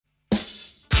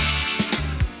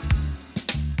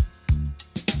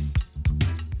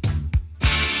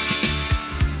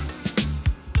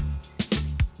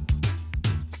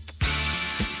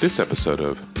This episode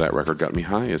of That Record Got Me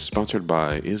High is sponsored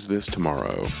by Is This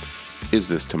Tomorrow? Is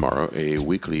This Tomorrow, a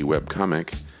weekly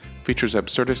webcomic, features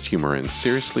absurdist humor and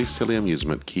seriously silly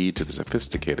amusement keyed to the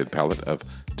sophisticated palate of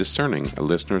discerning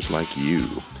listeners like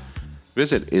you.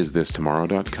 Visit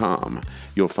isthistomorrow.com.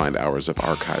 You'll find hours of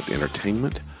archived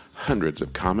entertainment, hundreds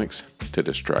of comics to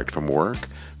distract from work,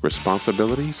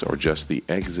 responsibilities, or just the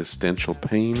existential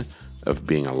pain of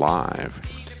being alive.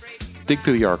 Dig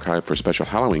through the archive for special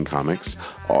Halloween comics,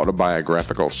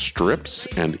 autobiographical strips,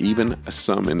 and even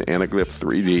some in Anaglyph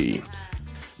 3D.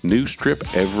 New strip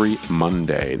every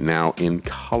Monday, now in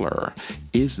color.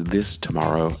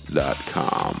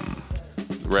 isthistomorrow.com.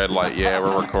 Red light, yeah,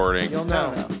 we're recording. You'll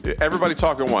know. Everybody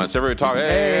talk at once. Everybody talk.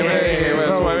 Hey,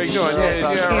 what are you doing?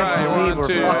 Yeah, right. 1,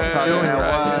 2.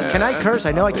 Can I curse?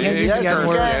 I know I can't use the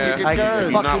word. I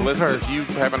can not listen. If you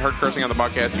haven't heard cursing on the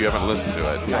podcast, you haven't listened to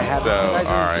it. I haven't. So,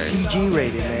 all right. PG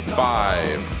rated, man.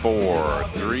 5, 4,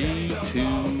 3, 2,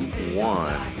 1.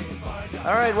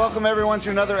 All right, welcome everyone to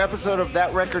another episode of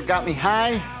That Record Got Me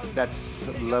High. That's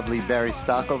lovely Barry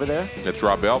Stock over there. It's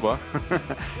Rob Elba.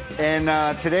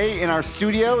 And today in our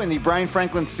studio, in the Brian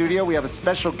Franklin studio, we have a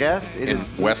special guest. It is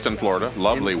Weston, Florida.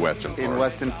 Lovely Weston, Florida. In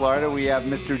Weston, Florida, we have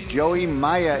Mr. Joey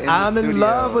Maya in I'm the studio. in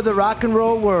love with the rock and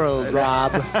roll world,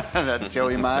 Rob. That's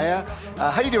Joey Maya.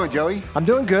 How you doing, Joey? I'm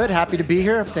doing good. Happy to be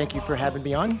here. Thank you for having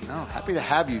me on. Oh, happy to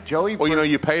have you, Joey. Well,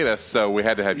 you paid us, so we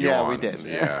had to have you on. Yeah, we did.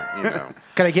 Yeah,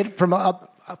 Can I get it from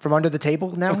under the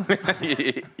table now?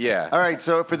 Yeah. All right,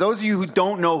 so for those of you who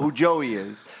don't know who Joey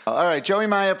is, all right, Joey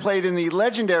Maya played in the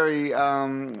legendary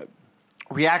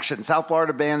Reactions, South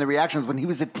Florida band, The Reactions, when he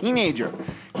was a teenager.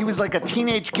 He was like a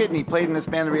teenage kid, and he played in this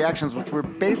band, The Reactions, which were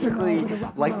basically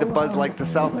like the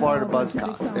South Florida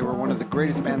Buzzcocks. They were one of the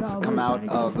greatest bands to come out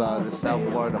of the South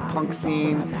Florida punk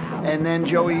scene. And then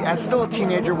Joey, as still a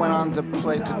teenager, went on to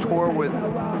tour with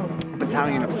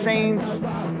Battalion of Saints. You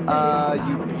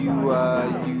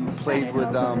played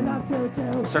with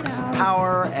Circus of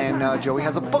Power, and Joey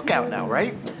has a book out now,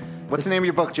 right? What's the name of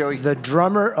your book, Joey? The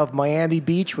Drummer of Miami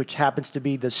Beach, which happens to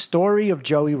be the story of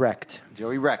Joey Wrecked.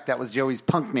 Joey Wrecked. That was Joey's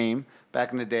punk name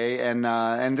back in the day. And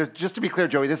just to be clear,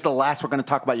 Joey, this is the last we're going to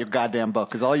talk about your goddamn book,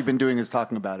 because all you've been doing is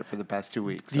talking about it for the past 2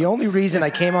 weeks. So. The only reason I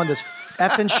came on this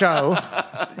effing show...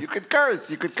 You could curse.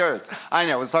 I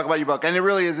know. Let's talk about your book. And it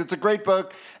really is. It's a great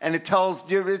book, and it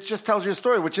just tells you a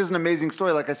story, which is an amazing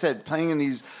story. Like I said, playing in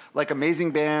these like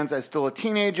amazing bands as still a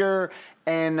teenager,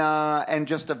 and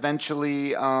just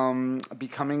eventually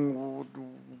becoming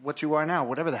what you are now,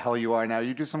 whatever the hell you are now.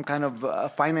 You do some kind of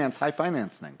high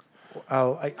finance things.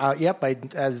 Yep.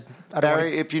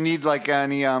 Barry, if you need like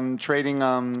any trading,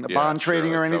 bond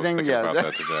trading or anything, about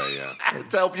that today,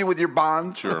 to help you with your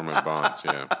bonds. Sure, my bonds,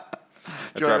 yeah.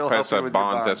 I Joey drive will past help you with your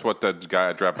bonds. That's bonds. what the guy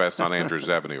I drive past on Andrews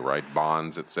Avenue, right?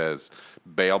 Bonds. It says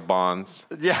bail bonds.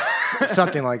 Yeah.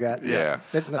 Something like that. Yeah.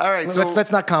 All right.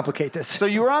 Let's not complicate this. So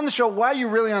you were on the show. Why are you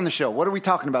really on the show? What are we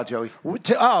talking about, Joey?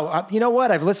 You know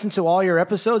what? I've listened to all your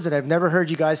episodes, and I've never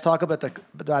heard you guys talk about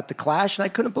the Clash, and I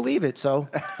couldn't believe it. So,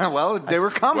 well, they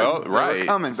were coming. Well, right. They were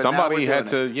coming, but somebody now we're had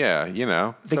to, doing it. yeah, you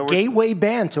know. the gateway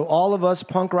band to all of us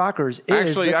punk rockers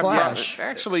is the Clash.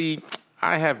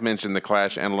 I have mentioned the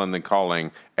Clash and London Calling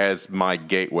as my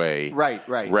gateway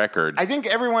record. I think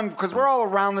everyone, because we're all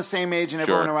around the same age, and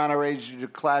everyone Sure. around our age, the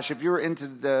Clash, if you're into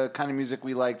the kind of music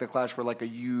we like, the Clash were like a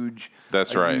huge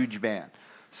band.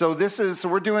 So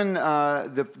we're doing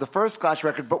the first Clash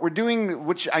record, but we're doing,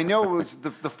 which I know was the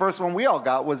first one we all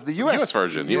got, was the U.S.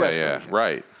 version. version.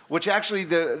 Right. Which actually,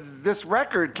 this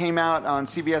record came out on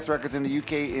CBS Records in the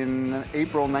UK in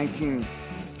April 1977.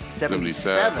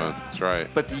 That's right.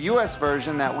 But the U.S.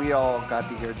 version that we all got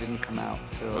to hear didn't come out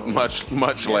till Much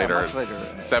later. Much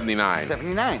later. 79.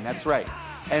 79. That's right.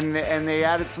 And they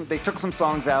added some. They took some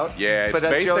songs out. Yeah, it's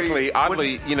basically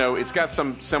oddly, it's got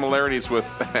some similarities with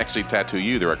actually Tattoo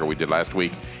You, the record we did last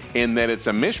week, in that it's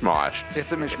a mishmash.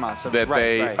 It's a mishmash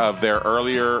Of their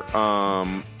earlier,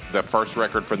 the first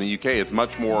record from the UK is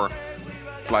much more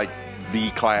like the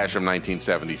Clash of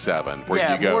 1977,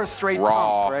 where you go more straight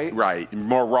raw, punk, right,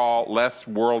 more raw, less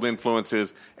world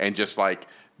influences, and just like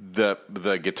the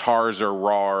guitars are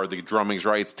raw, the drumming's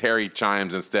right. It's Terry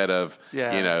chimes instead of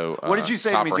What did you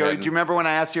say to me, Joey? Do you remember when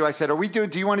I asked you? I said,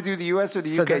 "Do you want to do the U.S. or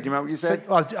the UK?" Do you remember what you said?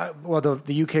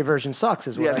 The UK version sucks,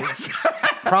 is what I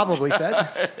probably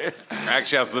said.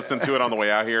 Actually, I was listening to it on the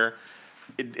way out here.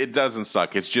 It doesn't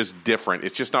suck. It's just different.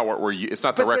 It's just not what it's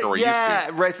not the record we're used to.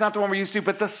 Yeah, right. It's not the one we're used to.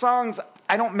 But the songs,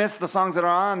 I don't miss the songs that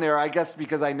are on there. I guess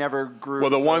because I never grew. Well,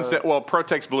 the ones that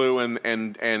Protex Blue and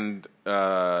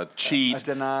Cheat,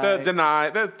 Deny.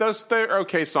 they're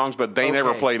okay songs, but they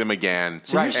never played them again.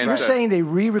 So you're saying they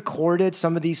re-recorded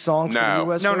some of these songs for the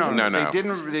U.S. No. version? They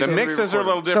didn't. The mixes are a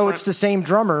little different. So it's the same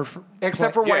drummer,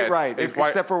 except for White Right.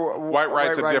 Except for White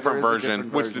Right's a different version,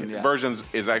 which the versions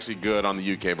is actually good on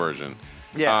the UK version.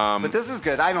 Yeah, but this is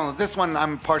good. I don't know. This one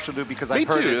I'm partial to because I've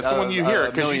heard it. That's the one you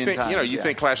hear because you think times,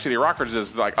 think Clash City Rockers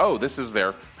is like, oh, this is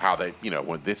how they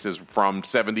when this is from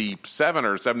 77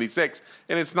 or 76,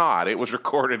 and it's not. It was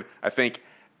recorded, I think,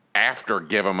 after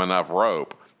Give 'Em Enough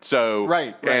Rope. So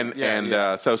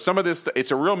so some of this,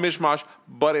 it's a real mishmash,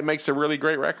 but it makes a really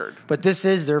great record. But this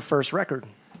is their first record.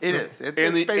 It is. It's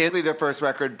basically their first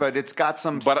record, but it's got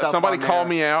some stuff. But somebody called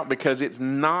me out because it's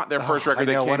not their first record.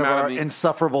 They came one of out our of the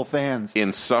insufferable fans.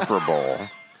 Insufferable,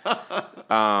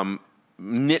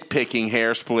 nitpicking,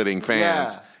 hair splitting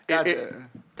fans.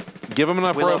 Give 'Em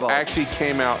Enough Rope actually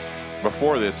came out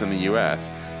before this in the U.S.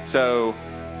 So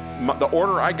the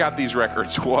order I got these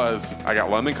records was I got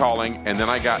London Calling, and then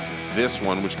I got this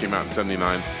one, which came out in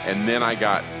 '79, and then I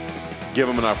got Give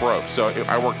 'Em Enough Rope. So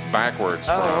I worked backwards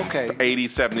from 80,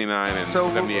 79, and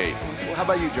 78. How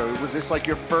about you, Joey? Was this like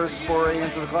your first foray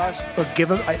into the Clash?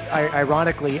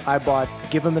 Ironically, I bought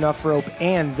Give 'Em Enough Rope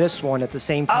and this one at the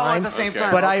same time. Oh, at the same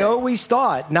time. But I always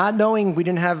thought, not knowing we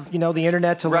didn't have the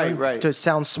internet to learn to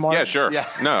sound smart. Yeah, sure. Yeah.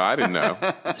 No, I didn't know.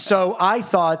 So I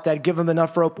thought that Give 'Em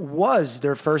Enough Rope was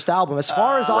their first album, as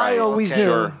far as I always knew.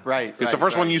 Sure. It's the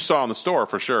first one you saw in the store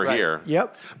for sure here.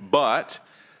 Yep. But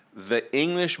the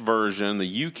English version,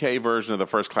 the UK version of the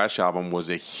first Clash album was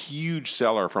a huge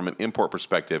seller from an import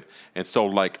perspective and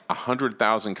sold like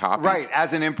 100,000 copies. Right,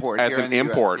 as an import. As an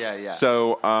import. US. Yeah.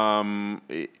 So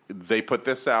they put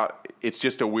this out. It's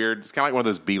just it's kind of like one of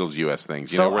those Beatles US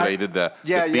things, where they did the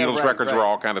Beatles records were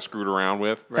all kind of screwed around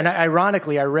with. Right. And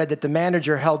ironically, I read that the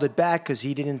manager held it back because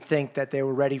he didn't think that they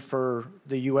were ready for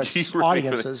the U.S.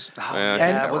 audiences.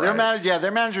 Their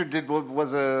manager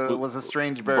was a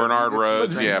strange bird. Bernard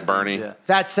Rhodes, Bernie. Yeah.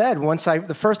 That said,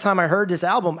 the first time I heard this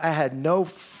album, I had no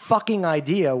fucking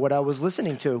idea what I was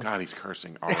listening to. God, he's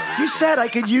cursing already. You said I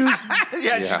could use.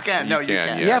 Yes, you can. No, you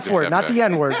can. The F word, not the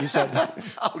N word. You said.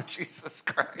 Oh, Jesus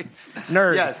Christ.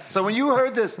 Nerd. Yes. So when you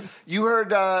heard this,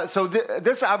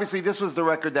 this obviously this was the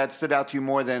record that stood out to you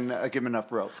more than Give 'Em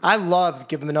Enough Rope. I loved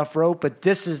Give 'Em Enough Rope, but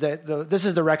this is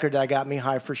the record that got me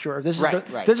high for sure. This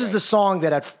is the song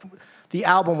that the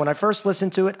album, when I first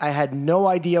listened to it, I had no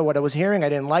idea what I was hearing. I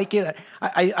didn't like it.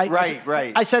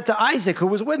 I said to Isaac, who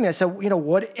was with me, I said,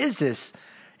 what is this?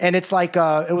 And it's like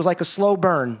it was like a slow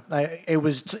burn. It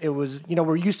was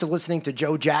we're used to listening to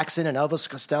Joe Jackson and Elvis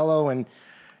Costello and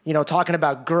talking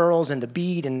about girls and the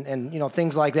beat and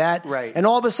things like that. Right. And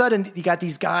all of a sudden, you got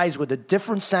these guys with a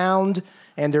different sound,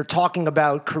 and they're talking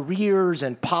about careers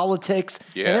and politics.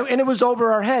 Yeah. And it was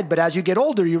over our head. But as you get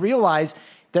older, you realize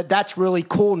that that's really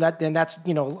cool, and that's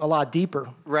a lot deeper.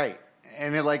 Right.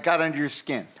 And it got under your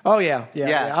skin. Oh yeah.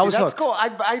 I was that's hooked. cool.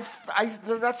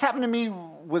 That's happened to me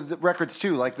with records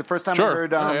too. Like the first time I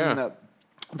heard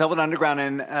Velvet Underground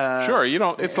and sure,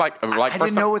 it's like I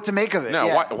didn't know what to make of it. No,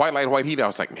 White Light, White Heat. I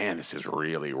was like, man, this is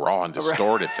really raw and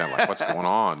distorted. Sound like what's going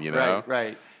on?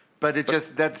 Right. But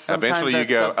that's eventually you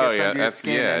go, oh yeah, it does.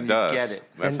 You get it.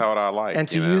 That's what I like. And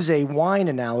to use a wine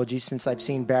analogy, since I've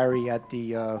seen Barry at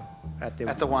the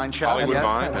wine shop, Hollywood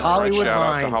Vine. Hollywood Shout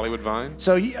Vine. out to Hollywood Vine.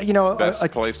 So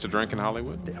best place to drink in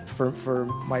Hollywood for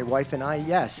my wife and I.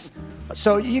 Yes.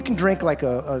 So you can drink like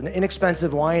an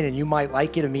inexpensive wine and you might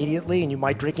like it immediately, and you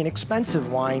might drink an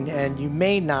expensive wine and you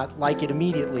may not like it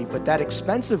immediately, but that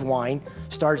expensive wine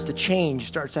starts to change,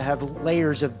 starts to have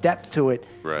layers of depth to it,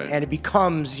 right. And it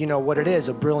becomes, what it is,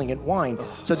 a brilliant wine.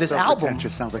 So this album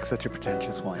pretentious, sounds like such a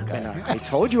pretentious wine guy. And I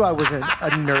told you I was a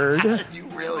nerd. You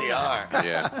really are.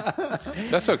 Yeah.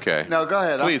 That's okay. No, go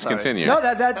ahead. Please continue. No,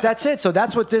 that's it. So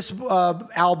that's what this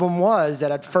album was.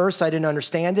 That at first I didn't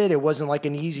understand it. It wasn't like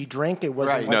an easy drink. It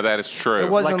wasn't. Right. No, that is true. It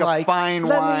wasn't like a fine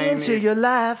let wine. me into your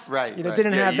life. Right. It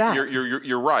didn't have that.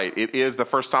 You're right. It is the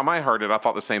first time I heard it. I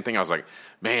thought the same thing. I was like,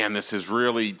 man, this is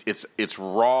really it's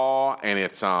raw, and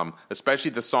it's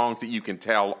especially the songs that you can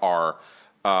tell are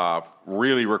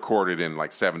really recorded in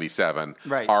like 77.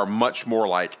 Right. Are much more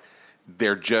like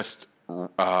they're just.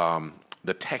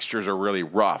 The textures are really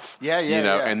rough. Yeah.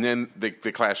 And then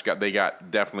the Clash got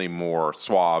definitely more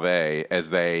suave as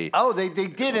they. Oh, they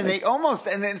did, and they almost,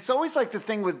 and it's always like the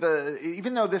thing with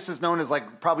even though this is known as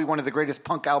like probably one of the greatest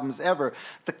punk albums ever,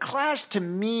 the Clash to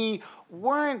me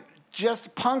weren't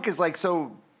just punk is like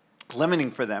so.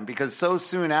 limiting for them because so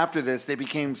soon after this they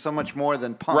became so much more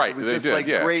than punk. Right, It was they just did, like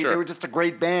yeah, great. sure. They were just a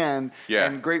great band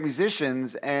and great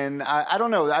musicians. And I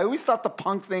don't know. I always thought the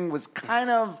punk thing was kind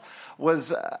of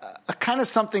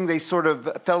something they sort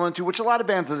of fell into, which a lot of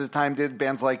bands at the time did.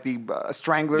 Bands like the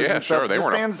Stranglers. Yeah, and stuff. sure. They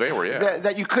were. Bands They were. Yeah.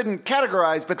 that you couldn't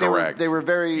categorize, but they were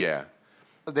very. Yeah.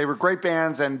 They were great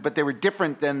bands, but they were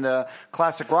different than the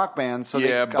classic rock bands. So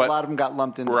a lot of them got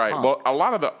lumped into punk. Well, a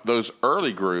lot of those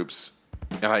early groups,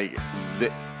 what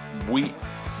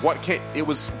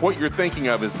you're thinking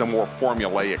of is the more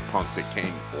formulaic punk that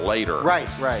came later. Right.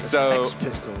 So, Sex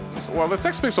Pistols. Well, the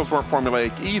Sex Pistols weren't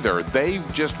formulaic either. They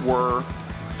just were.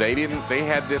 They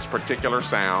had this particular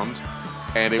sound,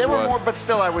 and they were more. But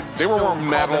still, I would. They were more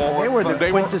metal. They were the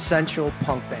quintessential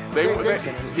punk band.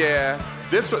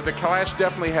 The Clash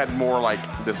definitely had more like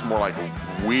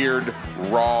weird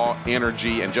raw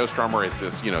energy, and Joe Strummer is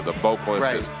this, the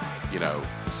vocalist is,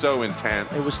 so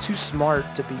intense. It was too smart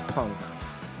to be punk.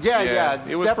 Yeah,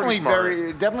 it was definitely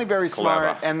very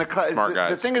smart. Clever. And the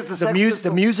thing is,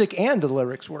 the music and the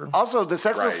lyrics were. Also, the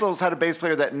Sex Pistols had a bass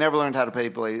player that never learned how to play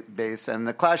bass, and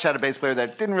the Clash had a bass player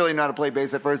that didn't really know how to play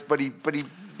bass at first, but he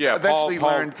eventually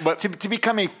learned to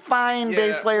become a fine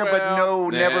bass player,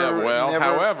 never.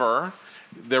 However,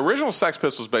 the original Sex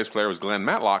Pistols bass player was Glenn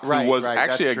Matlock, who was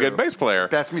actually a good bass player.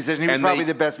 Best musician. He was probably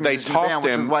the best musician in the band,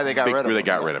 which is why they got rid of him. They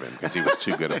got rid of him because he was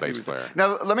too good a bass player.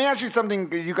 Now, let me ask you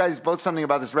something. You guys both something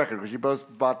about this record because you both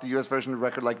bought the U.S. version of the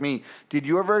record like me. Did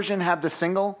your version have the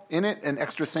single in it, an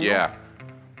extra single? Yeah.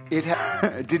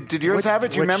 Did yours have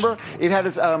it? Do you remember? It had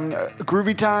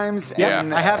Groovy Times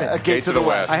and I have it. Gates of the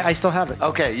West. I still have it.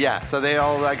 Okay, yeah. So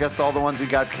I guess all the ones we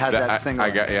got had that single.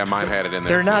 Mine had it in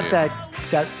there. They're not that.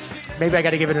 Maybe I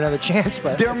got to give it another chance,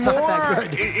 but it's not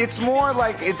that good. It's more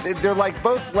like they're like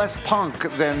both less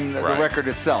punk than the record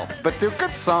itself, but they're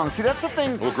good songs. See, that's the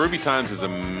thing. Well, Groovy Times is a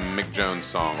Mick Jones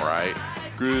song, right?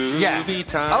 Groovy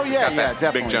Times. Oh yeah, got that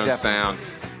definitely. Mick Jones sound.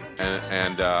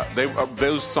 And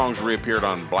those songs reappeared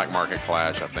on Black Market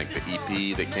Clash, I think, the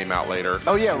EP that came out later.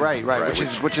 Oh yeah, right,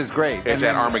 which is great. It's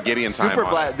at Armageddon Time. Super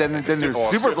Black. Then there's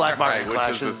Super Black Market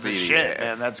Clash, which is the shit,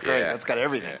 man. That's great. Yeah. That's got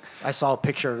everything. I saw a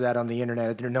picture of that on the internet.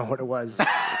 I didn't know what it was.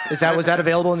 Was that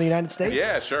available in the United States?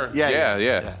 Yeah, sure.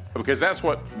 Yeah. Because that's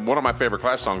one of my favorite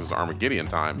Clash songs is Armageddon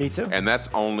Time. Me too. And that's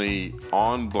only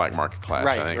on Black Market Clash,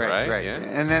 I think, right? Yeah.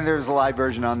 And then there's a live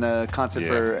version on the concert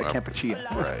for Campuchia.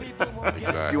 Right.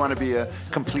 Exactly. If you want to be a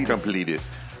completist.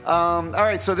 All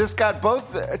right, so this got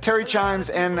both Terry Chimes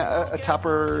and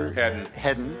Topper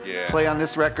Headon play on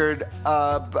this record.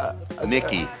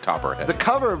 Nikki Topper Headon. The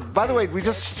cover, by the way, we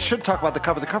just should talk about the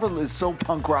cover. The cover is so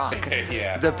punk rock.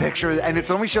 Yeah. The picture, and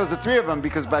it only shows the three of them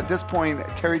because by this point,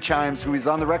 Terry Chimes, who is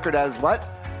on the record as what?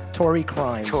 Torrey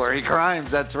Crimes. Torrey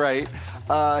Crimes, that's right.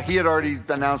 He had already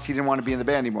announced he didn't want to be in the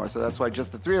band anymore, so that's why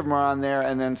just the three of them are on there.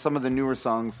 And then some of the newer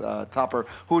songs, Topper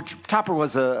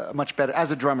was a much better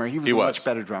as a drummer. He was a much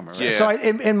better drummer. Right? Yeah. So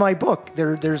in my book,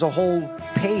 there's a whole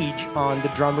page on the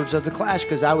drummers of the Clash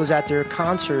because I was at their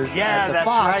concert. at the that's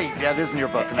Fox. right. Yeah, it is in your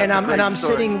book. And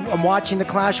I'm watching the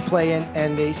Clash play,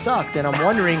 and they sucked, and I'm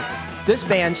wondering. This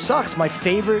band sucks. My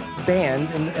favorite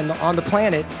band on the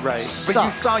planet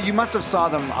sucks. But you must have saw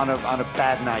them on a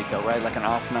bad night though, right? Like an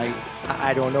off night.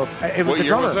 I don't know if it was what the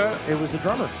year drummer. Was that? It was the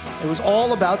drummer. It was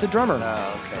all about the drummer.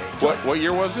 Oh, okay. What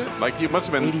year was it? Like, it must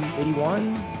have been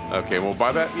 81. Okay, well,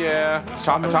 by that,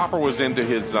 Topper was into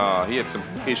his. He had some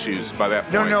issues by that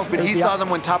point. No, but he saw them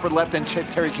when Topper left and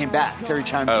Terry came back. Terry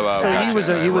chimed in. So gotcha.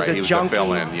 he was a junkie.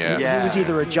 Fill-in, yeah. He was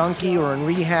either a junkie or in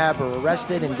rehab or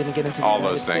arrested and didn't get into the all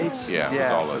United those things. States. Yeah, it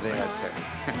was all those things.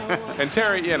 And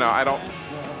Terry,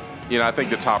 I think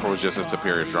that Topper was just a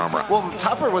superior drummer. Well,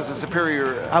 Topper was a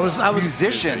superior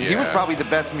musician. Yeah. He was probably the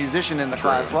best musician in the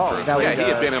Clash. Well, he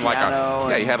had been in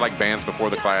he had like bands before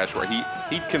the Clash where he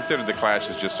considered the Clash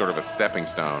as just sort of a stepping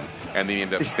stone, and then he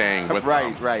ended up staying with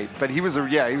them. Right. But he was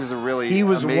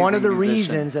one of the musician.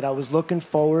 reasons that I was looking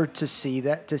forward to seeing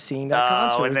that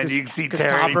concert. And then you see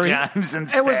Terry Chimes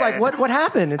instead. It was like what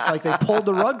happened? It's like they pulled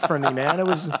the rug from me, man.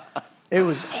 It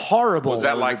was horrible. Was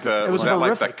that like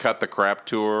the Cut the Crap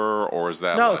tour, or is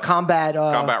that Combat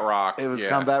Rock? It was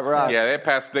Combat Rock. Yeah,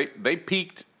 they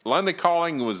peaked. London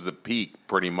Calling was the peak,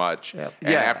 pretty much. Yep.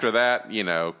 And after that,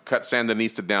 cut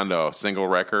Sandinista down to a single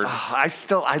record. I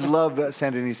love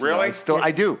Sandinista. Really?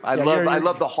 I do. I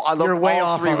love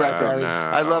all three records.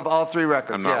 I love all three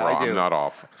records. I'm not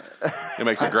off. It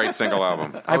makes a great single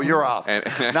album. You're off.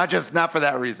 Not for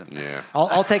that reason. Yeah.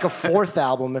 I'll take a fourth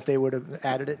album if they would have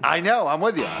added it. I know. I'm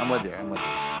with you.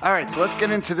 All right, so let's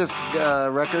get into this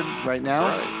record right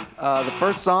now. Right. The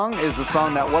first song is the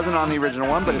song that wasn't on the original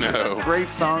one, but it's a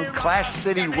great song, Clash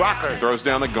City Rockers. Throws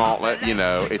down the gauntlet, you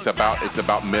know. It's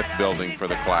about myth building for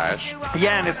the Clash.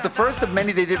 Yeah, and it's the first of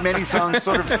many. They did many songs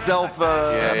sort of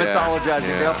mythologizing.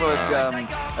 Yeah. They also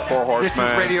had Four Horsemen. This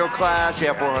is Radio Clash.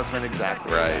 Yeah, Four Horsemen,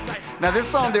 exactly. Right. Now, this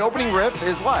song, the opening riff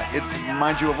is what? It's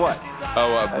remind you of what?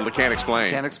 Can't Explain.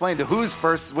 Can't Explain. The Who's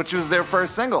first, which was their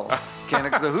first single.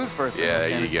 The Who's first single. Yeah,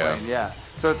 Can't there you go. Explain. Yeah.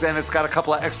 So it's got a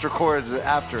couple of extra chords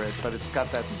after it, but it's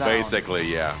got that sound.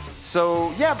 Basically, yeah.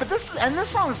 So yeah, but this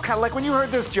song is kind of like when you heard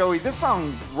this, Joey. This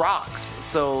song rocks.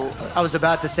 So I was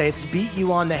about to say it's beat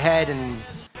you on the head and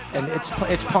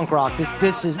it's punk rock.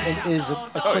 This is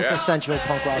a quintessential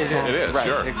punk rock song. It is, right,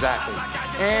 sure. Exactly.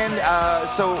 And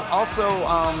so also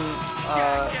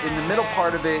in the middle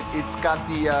part of it, it's got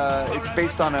it's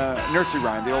based on a nursery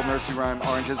rhyme, the old nursery rhyme,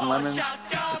 Oranges and Lemons.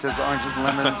 It says Oranges and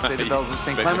Lemons, say the bells of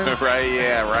St. Clemens. Right,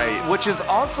 yeah, right. Which is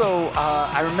also,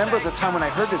 I remember at the time when I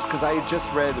heard this, because I had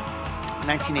just read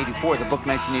 1984, the book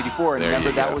 1984, and There remember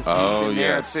you that go. was Oh, in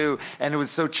there yes. too. And it was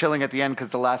so chilling at the end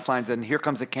because the last lines, and here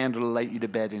comes a candle to light you to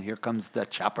bed, and here comes the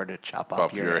chopper to chop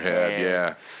off your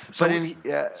head.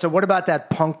 Yeah. So what about that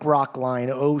punk rock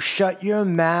line? Oh, shut your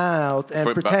mouth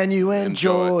and pretend you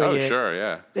enjoy it. Oh, sure,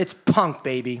 yeah. It's punk,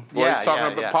 baby. Well, he's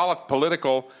talking about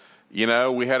political. You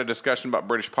know, we had a discussion about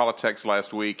British politics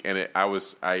last week, and I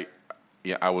was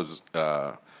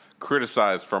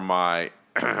criticized for my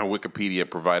Wikipedia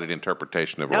provided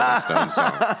interpretation of a Rolling Stones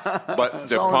song. But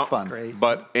it's all fun. Great.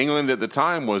 But England at the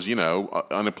time was, you know,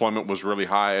 unemployment was really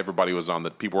high. Everybody was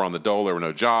people were on the dole. There were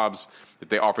no jobs. If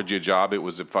they offered you a job, it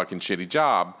was a fucking shitty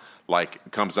job.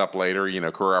 Like comes up later, you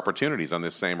know, career opportunities on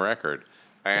this same record.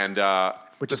 And the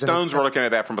Stones were looking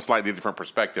at that from a slightly different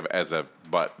perspective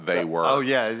but they were. Oh,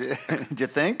 yeah. Do you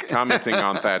think? Commenting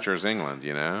on Thatcher's England,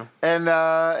 you know? And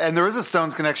there is a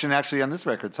Stones connection actually on this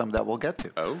record, some that we'll get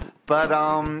to. Oh. But,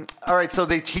 all right, so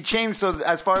he changed, so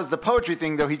as far as the poetry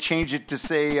thing, though, he changed it to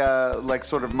say, like,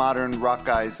 sort of modern rock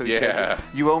guys. So he said,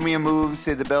 you owe me a move,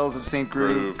 say the bells of St.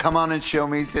 Groove. Come on and show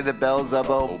me, say the bells of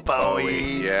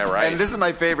Bowie. Yeah, right. And this is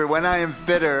my favorite. When I am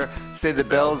fitter, say the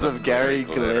bells of Gary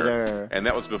Glitter. And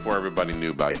that was before everybody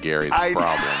knew about Gary's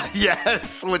problem.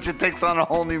 Yes, which it takes on a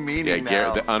whole new meaning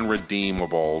now. The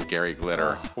unredeemable Gary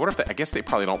Glitter. What if I guess they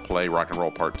probably don't play Rock and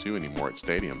Roll Part 2 anymore at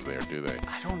stadiums there, do they?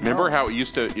 I don't know. Remember how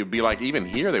it'd be like, even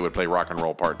here they would play Rock and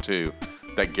Roll Part 2,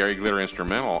 that Gary Glitter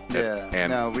instrumental. Yeah.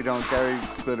 No, we don't. Gary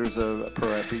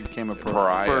Glitter's became a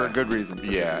pariah for a good reason.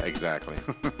 Yeah, exactly.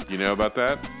 You know about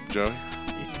that, Joey?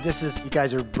 You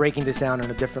guys are breaking this down on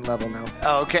a different level now.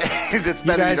 Oh, okay. That's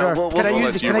better. You guys are. Can I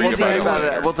use the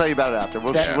N-word? We'll tell you about it after.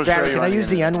 We'll show Barry, you. can I use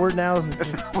the N-word now? Yeah,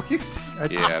 don't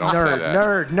say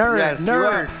that. Nerd. Yes,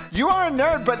 Nerd. You are a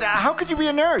nerd, but how could you be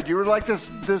a nerd? You were like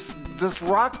this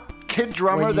rock kid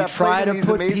drummer when that try played in to these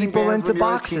put amazing people bands into when you were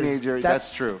a boxes. teenager.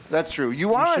 That's true. That's true.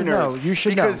 You are a nerd. You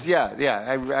should know. Because,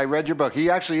 I read your book. He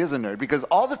actually is a nerd because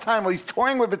all the time while he's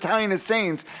touring with Battalion of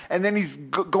Saints and then he's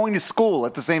going to school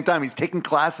at the same time. He's taking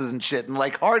classes and shit and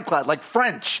like hard class, like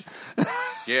French.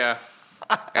 Yeah.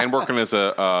 And working as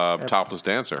a topless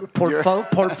dancer.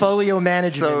 Portfolio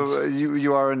management. So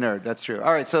you are a nerd. That's true.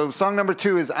 All right. So song number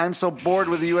 2 is "I'm So Bored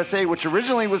with the USA," which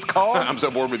originally was called "I'm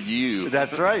So Bored with You."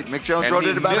 That's right. Mick Jones wrote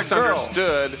it about a girl.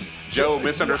 Joe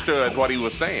misunderstood what he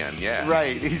was saying. Yeah.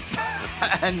 Right.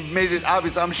 And made it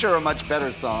obvious. I'm sure a much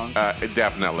better song.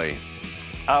 Definitely.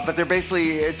 But they're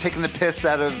basically taking the piss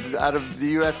out of the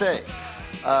USA.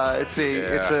 It's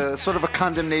a sort of a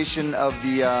condemnation of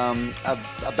the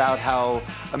about how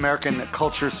American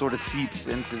culture sort of seeps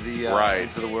into the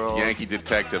world. Yankee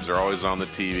detectives are always on the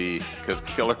TV because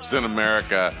killers in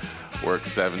America work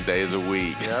 7 days a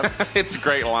week. Yep. It's a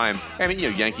great line. And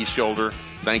Yankee soldier,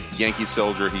 thank Yankee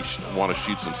soldier. He want to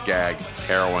shoot some skag,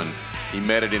 heroin. He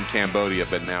met it in Cambodia,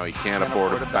 but now he can't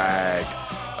afford a bag.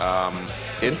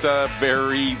 It's a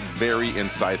very, very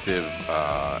incisive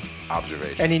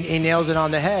observation. And he nails it on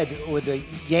the head with the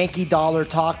Yankee dollar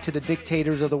talk to the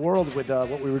dictators of the world with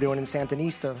what we were doing in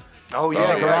Sandinista. Oh,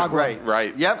 yeah,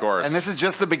 right. Yep. Of course. And this is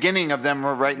just the beginning of them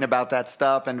writing about that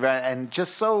stuff and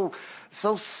just so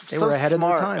they were ahead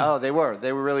smart. Of their time. Oh,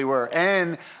 they really were.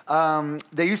 And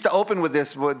they used to open with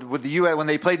this with the U.S. when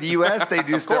they played the U.S. They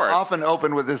used to often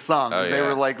open with this song. Oh, yeah. They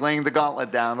were like laying the gauntlet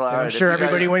down. I'm sure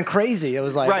everybody went crazy. It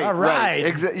was like, all right.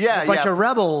 Yeah, a bunch of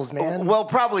rebels, man. Well,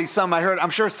 probably some. I'm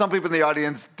sure some people in the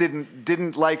audience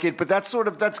didn't like it, but that's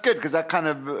good because that kind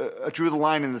of drew the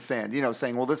line in the sand.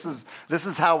 Saying, well, this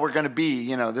is how we're going to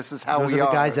be. This is how Those we are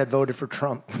the guys that voted for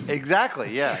Trump.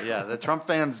 Exactly. Yeah. The Trump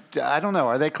fans. I don't know.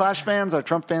 Are they Clash fans? fans? Are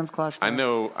Trump fans Clash fans?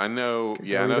 I know.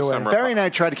 Yeah, I know some. Barry and I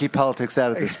try to keep politics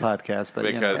out of this podcast, but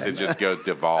because it just goes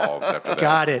devolved after that.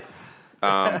 Got it.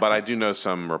 But I do know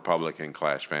some Republican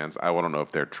Clash fans. I don't know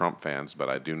if they're Trump fans, but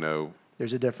I do know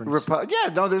there's a difference.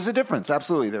 There's a difference.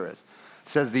 Absolutely, there is.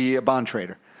 Says the bond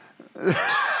trader.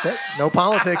 That's it. No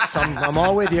politics. I'm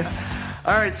all with you.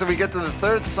 All right, so we get to the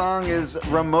third song is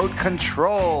Remote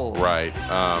Control. Right.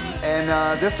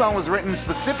 And this song was written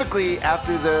specifically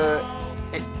after the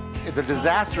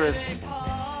disastrous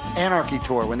Anarchy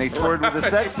tour when they toured with the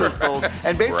Sex Pistols,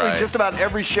 and basically just about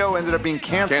every show ended up being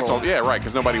canceled. Yeah, right,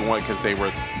 because nobody wanted, because they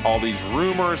were all these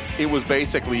rumors. It was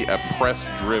basically a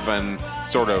press-driven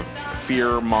sort of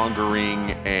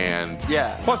fear-mongering, and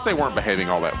plus they weren't behaving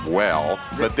all that well,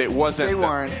 but it wasn't. They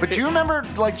weren't. But do you remember,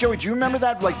 like, Joey, do you remember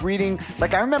that, like, reading,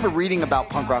 like, I remember reading about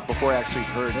punk rock before I actually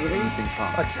heard anything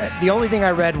punk. The only thing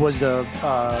I read was the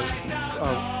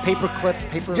paper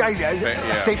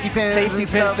safety pins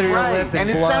through your lip, and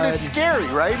it sounded scary,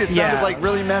 right? It sounded like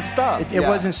really messed up. It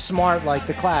wasn't smart like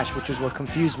the Clash, which is what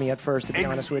confused me at first, to be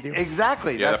honest with you.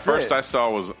 Exactly. Yeah, the first I saw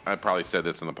was, I probably said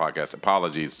this in the podcast.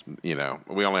 Apologies, we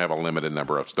only have a limited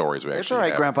number of stories. It's all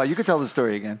right, Grandpa. You can tell the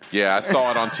story again. Yeah, I saw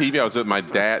it on TV. I was at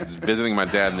visiting my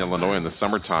dad in Illinois in the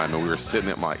summertime, and we were sitting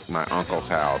at my uncle's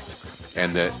house.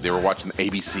 And they were watching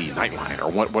ABC Nightline or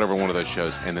whatever one of those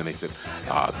shows, and then they said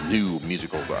new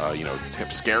musical,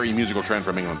 scary musical trend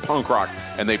from England, punk rock,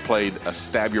 and they played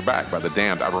 "Stab Your Back" by The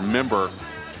Damned. I remember,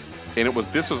 and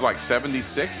this was like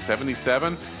 76,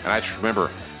 77, and I just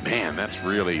remember, man,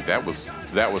 that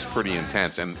was pretty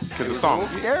intense, and because the song was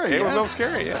scary, it was a little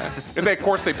scary, yeah. And then, of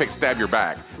course, they picked "Stab Your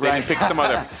Back." They didn't pick some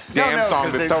other damn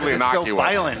song that's totally innocuous, so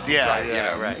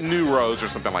violent, New Rose or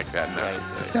something like that. No,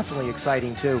 it's definitely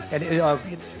exciting too,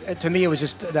 and to me, it was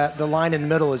just that the line in the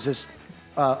middle is just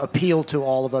appeal to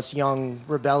all of us young,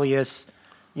 rebellious,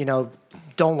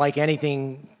 don't like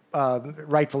anything.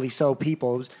 Rightfully so,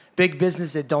 people. It was big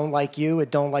business that don't like you,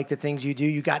 that don't like the things you do.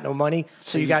 You got no money,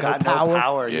 so you got no power. No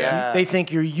power, yeah. They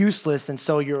think you're useless, and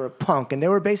so you're a punk. And they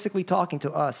were basically talking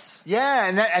to us. Yeah,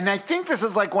 and I think this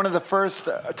is like one of the first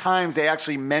times they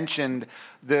actually mentioned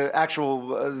the actual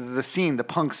the scene, the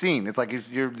punk scene. It's like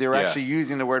they're actually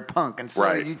using the word punk, and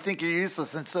so you think you're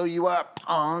useless, and so you are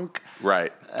punk,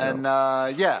 right? And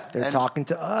they're talking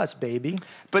to us, baby.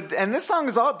 But this song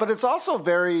is it's also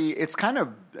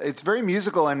it's very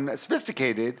musical and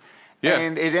sophisticated. Yeah.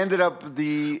 And it ended up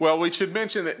Well, we should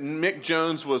mention that Mick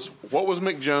Jones what was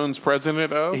Mick Jones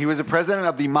president of? He was a president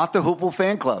of the Mott the Hoople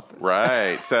fan club.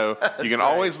 Right. So you can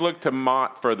always look to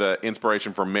Mott for the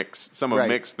inspiration for some of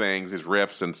Mick's things, his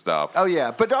riffs and stuff. Oh,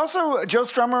 yeah. But also, Joe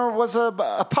Strummer was a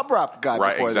pub rock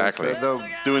guy before exactly. this.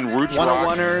 Doing roots rock.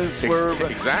 One-on-oneers were...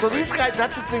 Exactly. So these guys,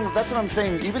 that's the thing, that's what I'm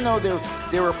saying. Even though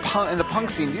they were in the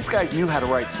punk scene, these guys knew how to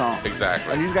write songs.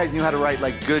 Exactly. And these guys knew how to write,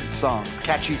 like, good songs,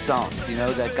 catchy songs,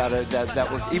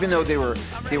 that were... Even though they were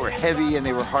heavy and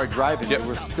they were hard driving, they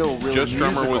were still really Joe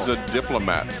Strummer musical. was a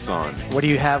diplomat's son. What do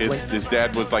you have? His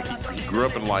dad was like, he grew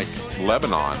up in like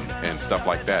Lebanon and stuff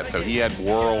like that. So he had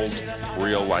world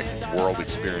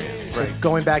experience. So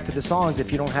going back to the songs, if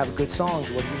you don't have good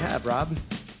songs, what do you have, Rob?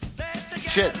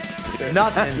 Shit.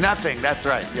 Nothing. Nothing. That's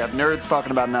right. You have nerds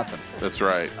talking about nothing. That's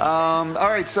right. All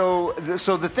right. So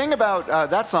the thing about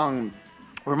that song,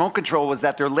 Remote Control, was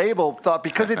that their label thought,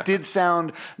 because it did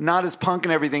sound not as punk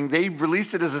and everything, they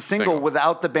released it as a single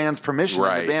without the band's permission.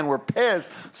 Right. And the band were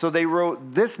pissed, so they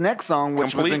wrote this next song,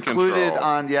 which was included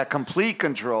on Complete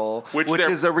Control, which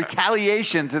is a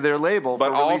retaliation to their label for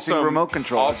releasing Remote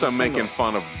Control. Also making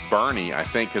fun of Bernie, I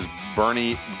think, because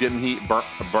Bernie, didn't he...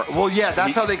 Well, yeah,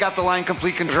 that's how they got the line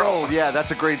Complete Control. Yeah, that's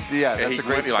a great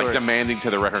story. Like demanding to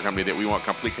the record company that we want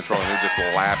complete control, and they're just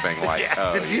laughing like,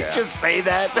 did you just say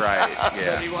that? Right,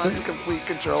 yeah. That he wants complete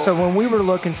control. So when we were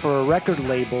looking for a record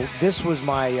label, this was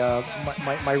my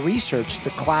research, The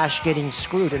Clash Getting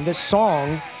Screwed. And this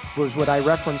song was what I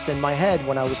referenced in my head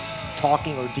when I was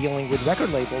talking or dealing with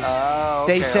record labels.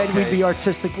 They said we'd be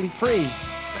artistically free.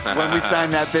 When we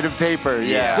signed that bit of paper,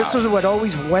 yeah. This was what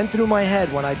always went through my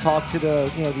head when I talked to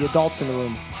the adults in the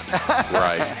room.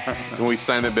 Right. When we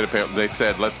signed that bit of paper, they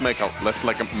said, let's make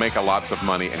a lots of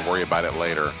money and worry about it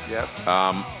later. Yep.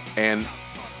 And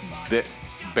the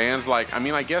bands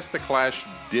I guess the Clash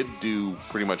did do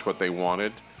pretty much what they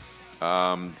wanted,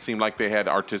 Seemed like they had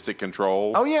artistic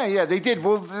control. Oh, yeah, they did.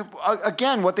 Well,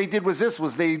 again, what they did was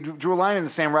they drew a line in the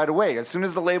sand right away. As soon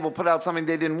as the label put out something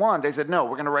they didn't want, they said, no,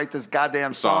 we're going to write this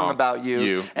goddamn song about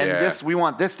you. And we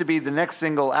want this to be the next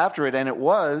single after it, and it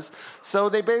was. So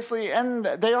they basically, and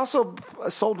they also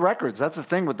sold records. That's the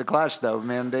thing with The Clash, though,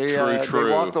 man. They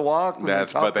walked the walk.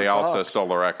 But they also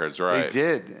sold the records, right? They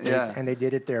did, yeah. And they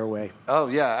did it their way. Oh,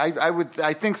 yeah,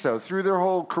 I think so. Through their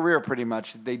whole career, pretty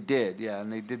much, they did, yeah.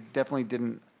 And they definitely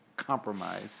didn't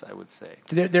compromise, I would say.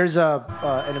 There's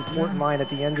an important line at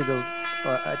the end of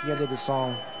the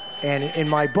song, and in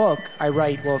my book I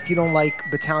write, well, if you don't like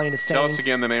Battalion of Saints, tell us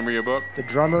again the name of your book. The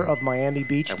Drummer of Miami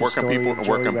Beach. And where can people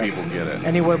get it?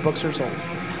 Anywhere books are sold.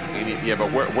 Yeah,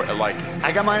 but where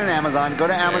I got mine on Amazon. Go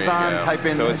to Amazon, type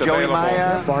in Joey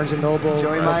Maya, Barnes and Noble,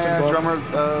 Joey Maya, Drummer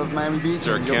of Miami Beach. Is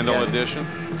there a Kindle edition?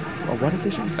 What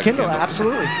edition? Kindle,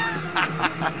 absolutely.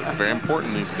 It's very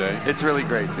important these days. It's really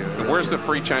great, too. And where's the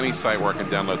free Chinese site where I can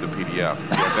download the PDF? Do you have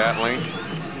that link?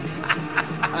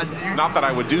 Not that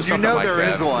I would do something like that. There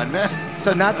is one.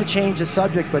 So not to change the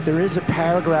subject, but there is a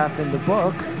paragraph in the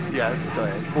book. Yes, go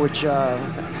ahead. Which,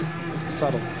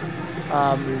 subtle.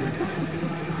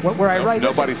 Where I write...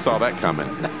 Nobody saw that coming.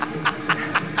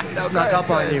 Snuck up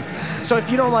on you. So if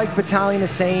you don't like Battalion of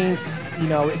Saints,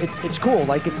 it's cool.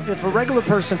 Like if a regular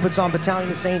person puts on Battalion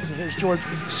of Saints and hears George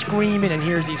screaming and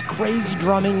hears these crazy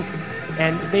drumming,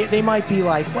 and they might be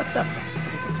like, what the fuck?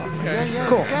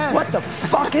 Cool. What the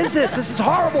fuck is this? This is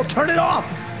horrible. Turn it off.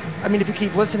 I mean, if you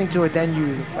keep listening to it, then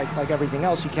you, like everything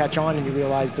else, you catch on and you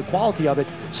realize the quality of it.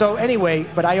 So anyway,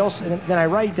 but I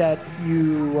write that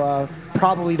you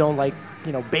probably don't like,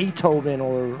 Beethoven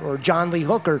or John Lee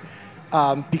Hooker,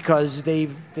 because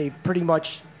they've pretty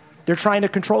much, they're trying to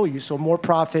control you, so more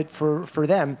profit for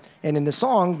them. And in the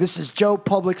song, this is Joe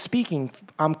Public speaking.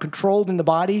 I'm controlled in the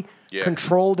body,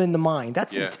 controlled in the mind.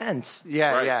 That's intense.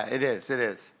 Yeah, right. Yeah, it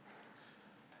is.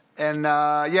 And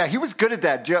he was good at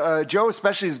that. Joe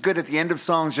especially is good at the end of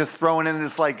songs, just throwing in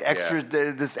this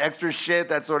extra shit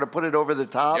that sort of put it over the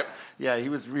top. Yep. Yeah, he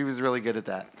was really good at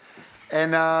that.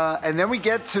 And then we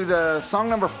get to the song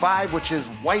number 5, which is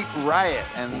White Riot.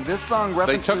 And this song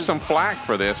references... They took some flack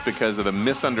for this because of the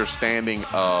misunderstanding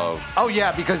of... Oh,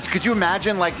 yeah, because could you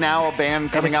imagine, now, a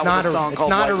band coming out with a song called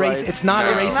White Riot? It's not a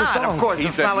racist song. Of course,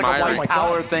 it's not like a white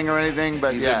power thing or anything,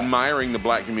 but He's admiring the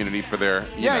black community for their...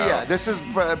 Yeah. This is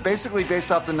basically based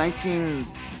off the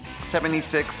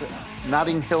 1976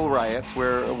 Notting Hill riots,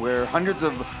 where hundreds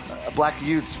of black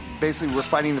youths basically were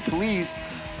fighting the police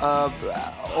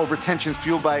over tensions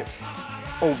fueled by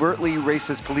overtly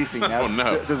racist policing. Now,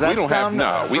 does that sound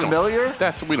familiar?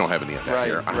 We don't have any of that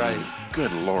here. Right.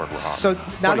 Good Lord, Rob. So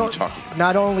not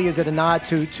only is it a nod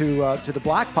to the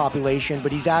black population,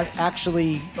 but he's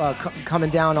actually coming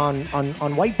down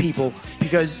on white people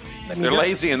because they're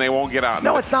lazy and they won't get out.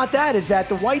 No, it's not that. Is that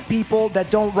the white people that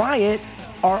don't riot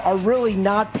are really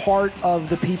not part of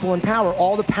the people in power.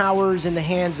 All the power is in the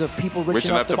hands of people rich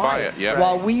enough to buy it. Yep.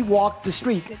 While we walk the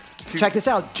street, check this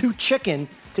out, too chicken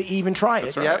to even try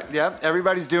it. Right. Yep.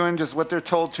 Everybody's doing just what they're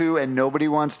told to, and nobody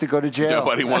wants to go to jail.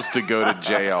 Nobody wants to go to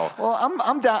jail. Well,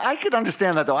 I'm down. I could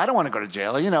understand that, though. I don't want to go to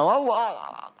jail.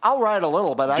 I'll riot a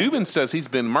little, but Mark Dubin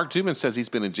says he's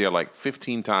been in jail like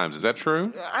 15 times. Is that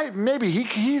true? Maybe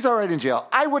he's all right in jail.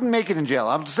 I wouldn't make it in jail.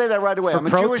 I'll say that right away. I'm a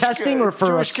protesting or for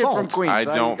Jewish assault? Kid from Queens. I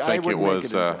don't think it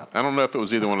was. I don't know if it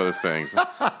was either one of those things.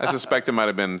 I suspect it might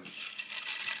have been.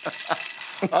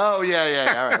 Oh,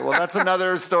 yeah. All right. Well, that's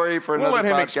another story for another podcast. We'll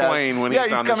let him explain when he's on the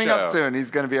show. Yeah, he's coming up soon. He's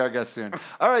going to be our guest soon.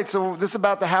 All right, so this is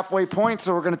about the halfway point,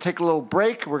 so we're going to take a little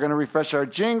break. We're going to refresh our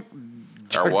Our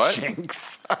what?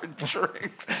 Jinx. Our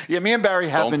drinks. Yeah, me and Barry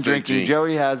have been drinking. Jinx.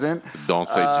 Joey hasn't. Don't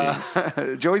say jinx.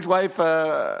 Joey's wife,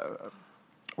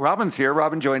 Robin's here.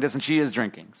 Robin joined us, and she is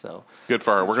drinking. So good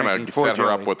for her. We're going to set her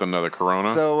up with another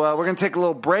Corona. So we're going to take a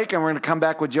little break, and we're going to come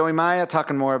back with Joey Maya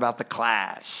talking more about The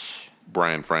Clash.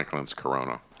 Brian Franklin's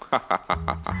Corona.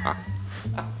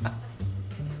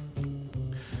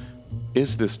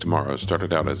 Is This Tomorrow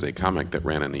started out as a comic that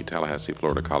ran in the Tallahassee,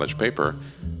 Florida college paper,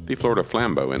 the Florida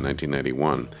Flambeau, in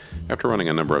 1991. After running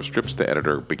a number of strips, the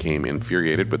editor became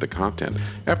infuriated with the content.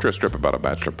 After a strip about a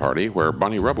bachelor party where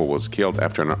Bonnie Rubble was killed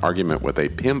after an argument with a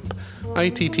pimp,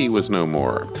 ITT was no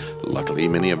more. Luckily,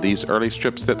 many of these early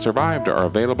strips that survived are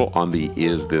available on the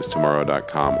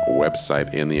isthistomorrow.com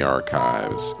website in the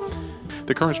archives.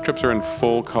 The current strips are in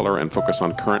full color and focus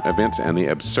on current events and the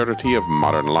absurdity of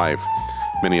modern life.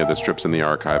 Many of the strips in the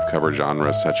archive cover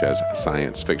genres such as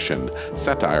science fiction,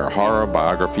 satire, horror,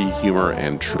 biography, humor,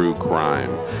 and true crime.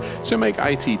 So make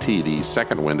ITT the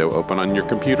second window open on your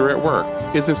computer at work.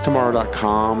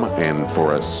 IsThisTomorrow.com, and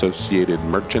for associated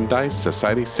merchandise,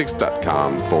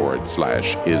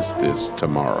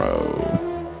 Society6.com/IsThisTomorrow.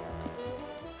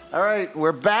 All right,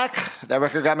 we're back. That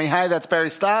record got me high. That's Barry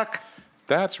Stock.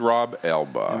 That's Rob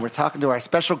Elba. And we're talking to our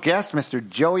special guest, Mr.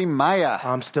 Joey Maya.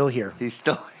 I'm still here. He's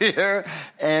still here.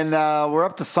 And we're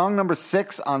up to song number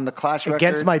 6 on the Clash record.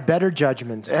 Against my better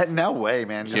judgment. No way,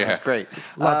 man. This is great.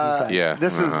 Love these guys. Yeah.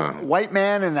 This is White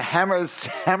Man and the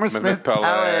Hammersmith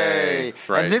Palais.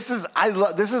 Right. And this is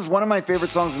one of my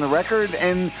favorite songs in the record.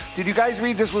 And did you guys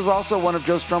read this was also one of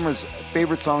Joe Strummer's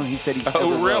favorite songs he said he ever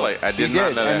wrote? Really? I did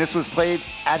not know that. And this was played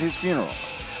at his funeral.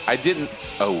 I didn't.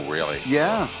 Oh, really?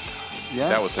 Yeah. Yeah.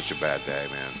 That was such a bad day,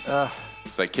 man.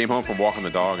 It's like came home from walking the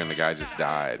dog and the guy just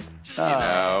died. You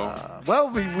know? Well,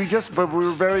 we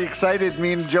were very excited.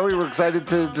 Me and Joey were excited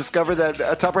to discover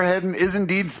that Tupper Hedden is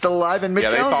indeed still alive, and Mick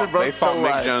Jones are both still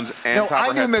alive. Mick Jones and Tupper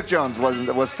I knew Mick Jones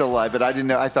was still alive, but I didn't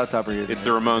know. I thought Tupper Hedden. It's the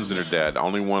Ramones that are dead.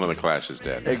 Only one of the Clash is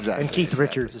dead. Exactly. And Keith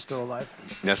Richards is still alive.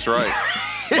 That's right.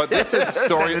 But this is a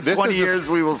story. In 20 years,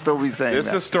 we will still be saying this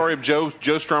is a story of Joe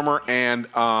Strummer and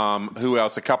who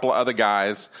else? A couple of other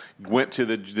guys went to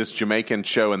this Jamaican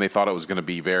show, and they thought it was going to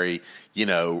be very,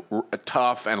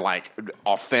 tough and like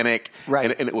authentic,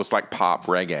 right? And it was like pop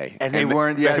reggae, and they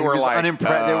weren't. Yeah, they were like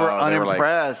unimpressed. They were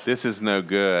unimpressed. Like, this is no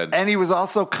good. And he was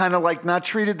also kind of like not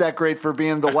treated that great for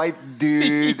being the white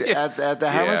dude at the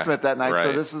Hammersmith that night. Right.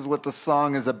 So this is what the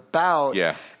song is about.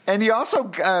 Yeah. And he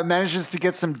also manages to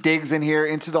get some digs in here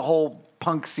into the whole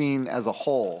punk scene as a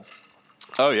whole.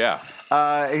 Oh, yeah.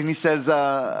 And he says,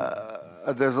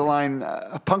 there's a line,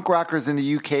 punk rockers in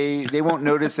the UK, they won't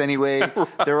notice anyway. Right.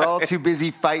 They're all too busy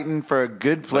fighting for a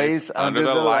good place under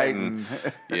the lighting.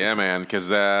 Yeah, man, because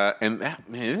this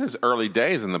is early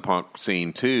days in the punk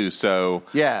scene, too. So,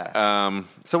 yeah.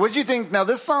 So what did you think? Now,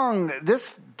 this song,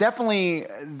 this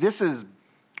is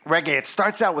reggae. It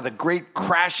starts out with a great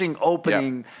crashing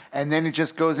opening, and then it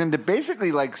just goes into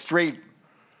basically like straight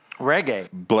reggae.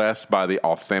 Blessed by the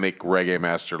authentic reggae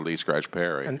master Lee Scratch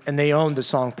Perry. And they owned the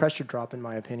song Pressure Drop, in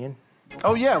my opinion.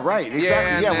 Oh, yeah, right.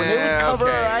 Exactly. Yeah, when they would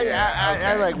cover,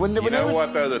 I like when they would. You know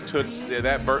what, though? The Toots,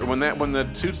 when the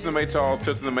Toots and the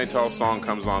Maytals song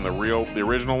comes on, the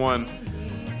original one,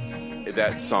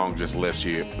 that song just lifts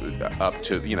you up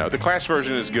to, the Clash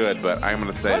version is good, but I'm going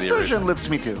to say that version lifts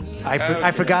me too.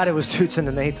 I forgot it was Toots and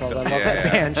the Maytals. I love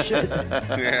that band. Shit.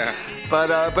 Yeah.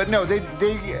 But no, they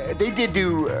did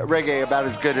do reggae about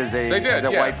as good as white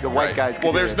guys could.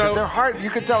 Well, there's no their heart. You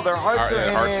could tell their hearts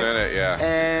are in it.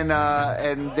 Yeah.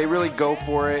 And they really go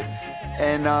for it.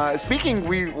 And speaking,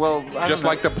 just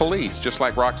like the Police, just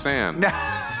like Roxanne.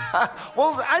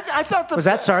 Well, I thought was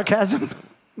that sarcasm?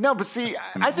 No, but see,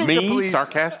 I think the Police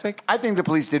sarcastic. I think the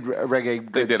Police did reggae.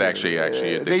 Good they did too. actually.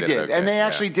 They did, okay, and they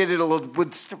actually did it a little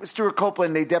with Stuart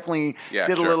Copeland. They definitely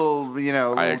did a little,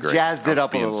 jazzed it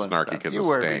up a little. Snarky because of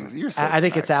Sting. I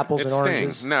think it's apples and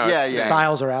oranges. Sting. No,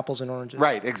 styles are apples and oranges.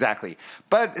 Right, exactly.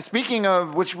 But speaking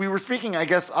of which, we were speaking, I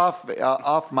guess,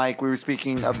 off mic. We were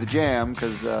speaking of the Jam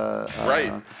because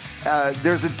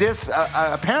there's a diss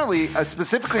apparently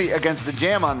specifically against the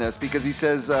Jam on this because he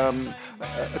says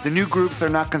the new groups are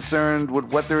not concerned with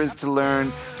what there is to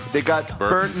learn. They got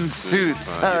Burton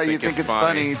suits. You think it's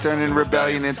funny turning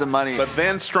rebellion into money. But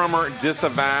then Strummer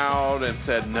disavowed and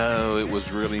said, no, it was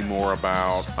really more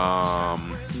about...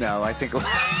 No, I think it was...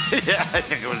 I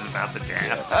think it was about the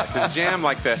Jam. The Jam,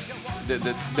 like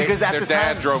because their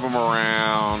dad drove them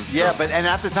around. Yeah, and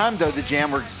at the time, though, the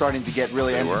Jam were starting to get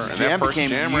really... The Jam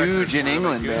became huge in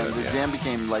England, man. The Jam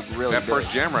became, really That big.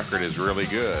 first Jam record is really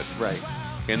good. Right.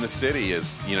 In the city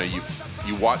is,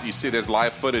 you watch, you see there's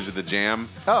live footage of the Jam.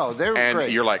 Oh, they're great.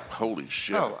 And you're like, holy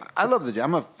shit. Oh, I love the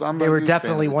Jam. They were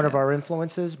definitely one of our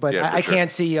influences, but I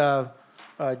can't see Joe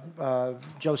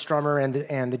Strummer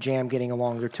and the Jam getting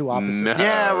along. They're two opposites. No,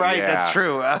 yeah, right. Yeah. That's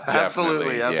true.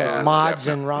 Absolutely. Yeah, Mods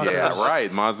and rockers. Yeah,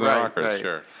 right. Mods and rockers,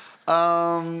 sure.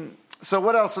 So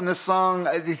what else in this song?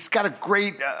 It's got a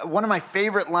great, one of my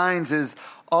favorite lines is,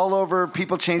 all over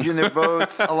people changing their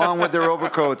votes along with their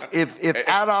overcoats. If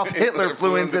Adolf Hitler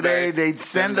flew in today, they'd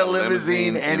send a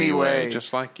limousine anyway.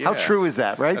 Just like, How true is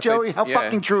that, right, Joey? How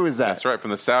fucking true is that? That's right,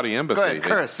 from the Saudi embassy. Go ahead,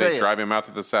 Chris, they drive him out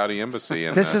to the Saudi embassy.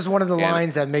 And, this is one of the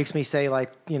lines that makes me say,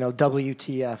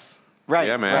 WTF. Right.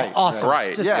 Yeah, man. Right. Awesome.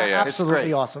 Right. Just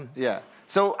absolutely awesome. Yeah.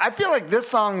 So I feel like this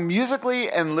song musically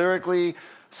and lyrically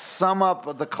sum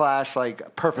up the Clash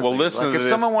like perfectly. Well, listen like to if this.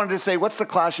 someone wanted to say, "What's the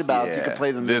Clash about?" You could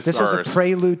play them This This was a verse.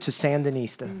 prelude to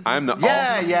Sandinista. I'm the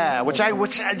which I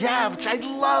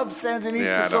love Sandinista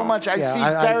Yeah, I so don't- much. I see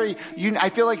Barry. I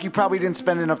feel like you probably didn't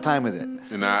spend enough time with it.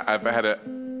 And I've had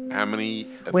how many?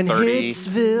 When 30,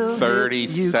 Hitsville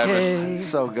 37, hits UK.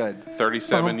 So good.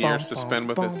 37 years to spend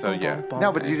with it. So yeah.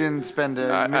 No, but you didn't spend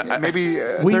maybe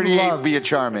We 38 love- be a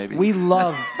charm, maybe. We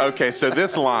love. Okay, so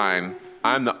this line,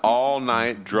 I'm the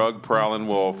all-night drug-prowling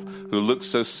wolf who looks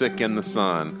so sick in the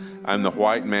sun. I'm the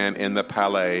white man in the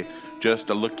palais,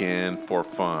 just a-looking for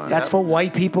fun. That's what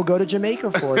white people go to Jamaica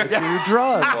for, to do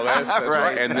drugs. Well, that's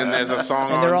right. And then there's a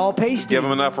song And they're on all pasty. Give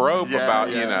them enough rope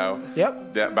about,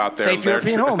 Yep. about their Safe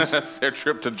European homes. their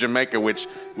trip to Jamaica, which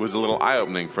was a little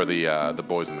eye-opening for the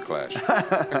boys in the Clash.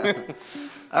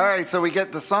 All right, so we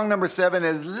get the song number 7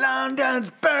 is London's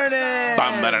Burning.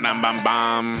 Bum, ba-da-dum, bum,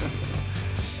 bum.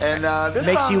 And this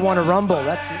Makes song, you want to rumble.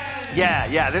 That's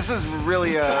this is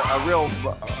really a real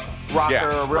rocker, Yeah,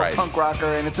 a real right. punk rocker,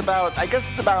 and it's about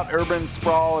urban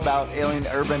sprawl, about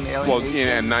urban alienation. Well,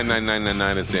 yeah, and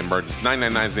 99999 is the emergency.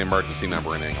 999 is the emergency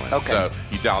number in England. Okay. So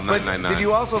you dial But 999. did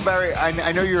you also, Barry?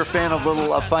 I know you're a fan of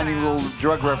finding little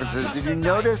drug references. Did you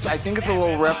notice? I think it's a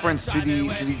little reference to the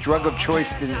drug of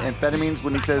choice in amphetamines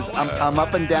when he says, "I'm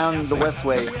up and down the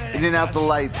Westway, in and out the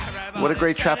lights. What a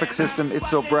great traffic system! It's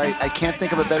so bright. I can't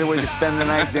think of a better way to spend the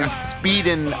night than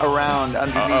speeding around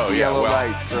underneath the yellow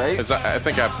lights." Right? As I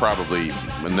think I probably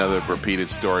another repeated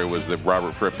story was the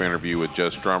Robert Fripp interview with Joe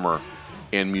Strummer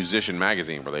in Musician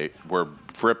Magazine, where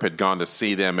Fripp had gone to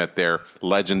see them at their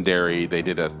legendary. They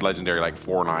did a legendary like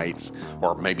 4 nights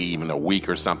or maybe even a week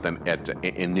or something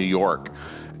in New York,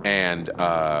 and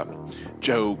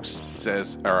Joe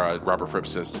says, or Robert Fripp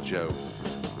says to Joe,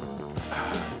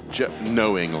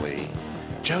 knowingly,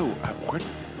 Joe,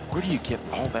 where do you get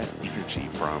all that energy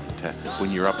from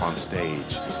when you're up on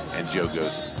stage? And Joe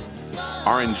goes,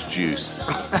 orange juice.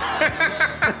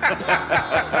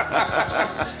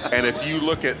 And if you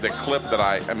look at the clip that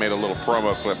I made a little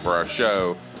promo clip for our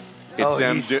show, it's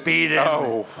them he's speeding.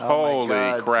 Oh, holy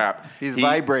God. crap! He's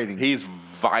vibrating. He's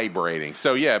vibrating.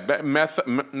 So yeah,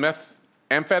 amphetamine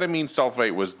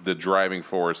sulfate was the driving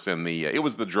force in the. It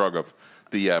was the drug of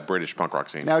the British punk rock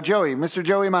scene. Now, Mr.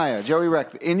 Joey Maya, Joey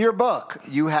Reck, in your book,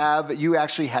 you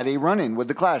actually had a run-in with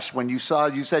the Clash when you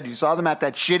said you saw them at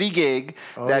that shitty gig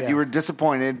you were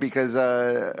disappointed because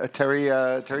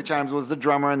Terry Chimes was the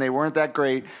drummer and they weren't that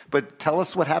great. But tell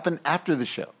us what happened after the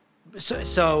show.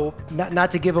 So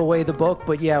not to give away the book,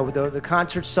 but yeah, the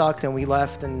concert sucked and we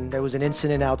left, and there was an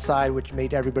incident outside which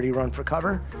made everybody run for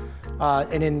cover.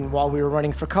 And then while we were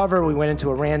running for cover, we went into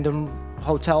a random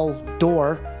hotel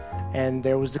door. And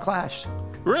there was the Clash.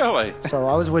 Really? So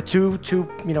I was with two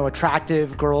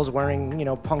attractive girls wearing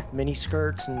punk mini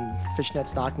skirts and fishnet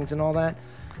stockings and all that.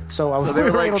 So they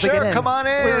were like, able to "Sure, get in. come on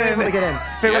in." We were able to get in.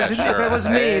 If it was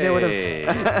me, they would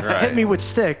have hit me with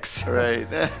sticks. Right.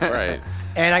 Right.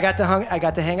 And I got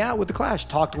to hang out with the Clash.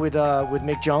 Talked with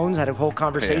Mick Jones. Had a whole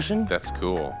conversation. Yeah, that's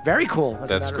cool. Very cool.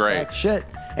 That's great. Shit.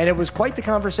 And it was quite the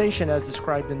conversation as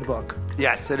described in the book.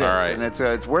 Yes, it is. All right. And it's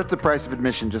worth the price of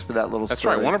admission just for that little That's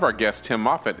story. right. One of our guests, Tim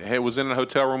Moffat, was in a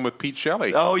hotel room with Pete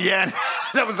Shelley. Oh, yeah.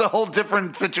 That was a whole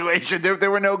different situation. There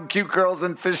were no cute girls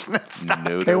in fishnet stockings.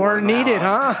 No, They weren't needed,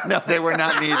 huh? No, they were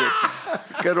not needed.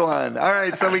 Good one. All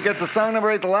right, so we get the song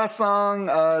number 8. The last song,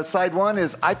 side 1,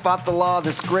 is I Fought the Law,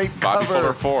 this great Bobby cover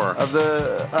Fuller 4. of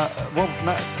the,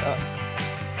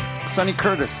 Sonny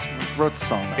Curtis wrote the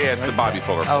song. Yeah, it's the Bobby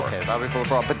Fuller 4. Okay, Bobby Fuller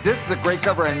 4. But this is a great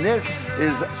cover, and this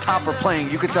is Topper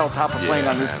playing. You could tell Topper playing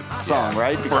on this song,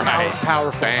 right? Because Right.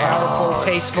 Powerful, Bam.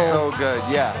 tasteful. so good.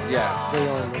 Yeah.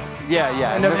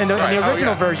 And the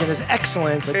original yeah. version is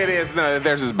excellent. But It is. No,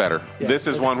 theirs is better. yeah, this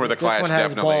is one where the this Clash one has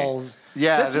definitely. balls.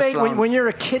 Yeah, this song- when you're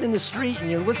a kid in the street and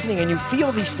you're listening and you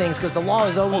feel these things because the law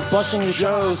is always busting your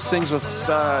Joe chops. sings with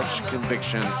such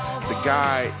conviction. The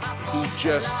guy, he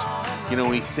just,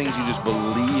 when he sings, you just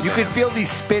believe You him. could feel the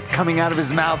spit coming out of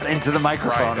his mouth into the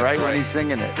microphone, Right, right? that's When right. he's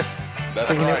singing it. That's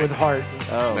Singing right. it with heart.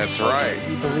 Oh, That's right.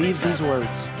 He believes these words.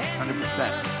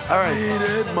 100%. All right.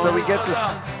 So we get this.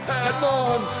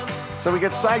 So we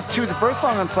get side 2. The first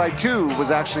song on side 2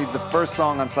 was actually the first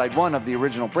song on side 1 of the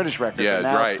original British record. Yeah, and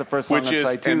now right. It's the first song Which on is,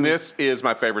 side 2. and this is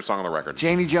my favorite song on the record.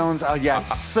 Janie Jones. Oh yeah,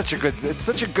 it's such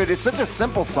a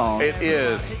simple song. It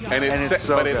is, and it's it's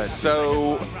so but good. it's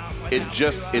so.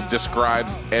 It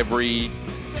describes every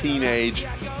teenage.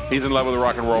 He's in love with the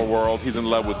rock and roll world. He's in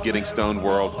love with getting stoned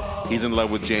world. He's in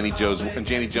love with Janie Jones. And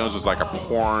Janie Jones was like a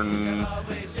porn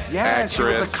Yeah, actress. she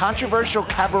was a controversial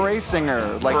cabaret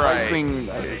singer, like Right.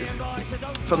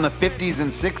 from the 50s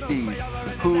and 60s,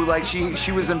 who like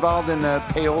she was involved in the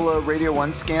Paola Radio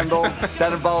 1 scandal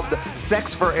that involved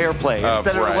sex for airplay.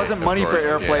 Instead of it wasn't money for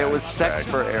airplay, it was sex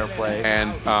for airplay.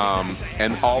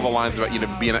 And all the lines about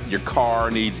being your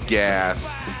car needs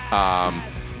gas.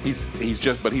 He's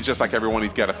just like everyone.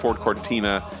 He's got a Ford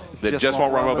Cortina that just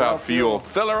won't run without fuel.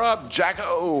 Fill her up,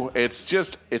 Jacko.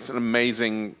 It's an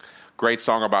amazing, great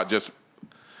song about just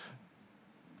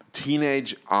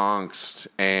teenage angst.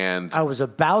 And I was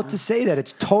about to say that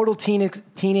it's total teenage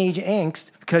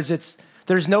angst because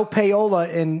there's no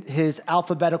payola in his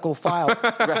alphabetical file.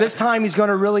 Right. This time he's going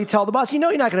to really tell the boss. You know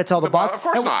you're not going to tell the boss. Of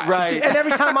course not. Right. And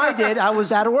every time I did, I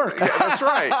was out of work. Yeah, that's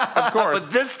right. Of course.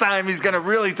 But this time he's going to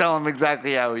really tell him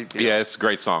exactly how he feels. Yeah, it's a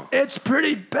great song. It's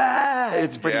pretty bad.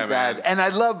 It's pretty bad. Man. And I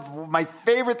love, my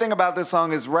favorite thing about this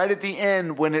song is right at the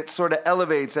end when it sort of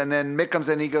elevates and then Mick comes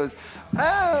in and he goes,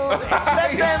 oh,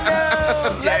 let them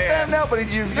know. Let them know. But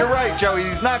you're right, Joey.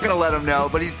 He's not going to let them know,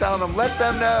 but he's telling them, let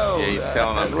them know. Yeah, he's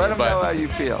telling them. Let them know how you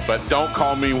feel. But don't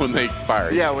call me when they fire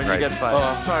you. Yeah, when you get fired.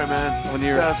 Oh, sorry, man.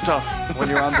 That's tough. When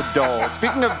you're on the dole.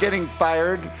 Speaking of getting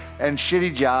fired and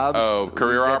shitty jobs. Oh,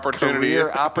 career opportunities. Career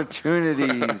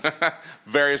opportunities.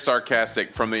 Very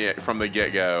sarcastic from the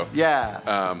get-go.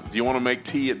 Yeah. Do you want to make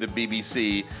tea at the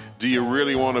BBC? Do you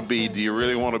really want to be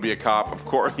a cop? Of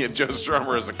course, yeah, Joe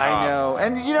Strummer is a cop. I know.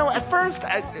 And, at first,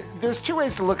 there's two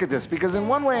ways to look at this. Because in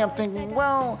one way, I'm thinking,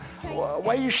 well,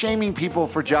 why are you shaming people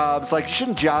for jobs? Like, you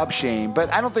shouldn't job shame.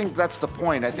 But I don't think that's the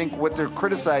point. I think what they're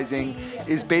criticizing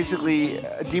is basically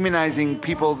demonizing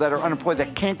people that are unemployed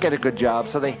that can't get a good job.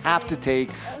 So they have to take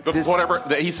this. Whatever.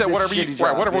 He said, whatever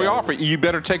we offer, you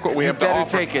better take what we have to offer. You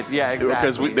better take it. Yeah,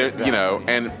 exactly. Because,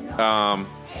 and...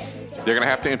 they're going to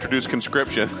have to introduce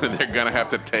conscription. They're going to have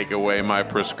to take away my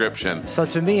prescription. So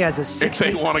to me, as a if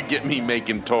they want to get me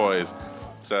making toys.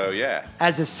 So, yeah.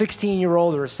 As a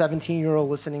 16-year-old or a 17-year-old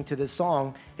listening to this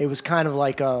song, it was kind of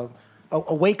like a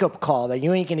wake-up call that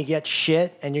you ain't going to get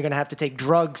shit and you're going to have to take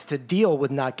drugs to deal with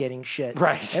not getting shit.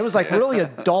 Right. It was like really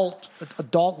adult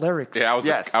lyrics.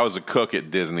 Yeah, I was a cook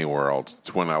at Disney World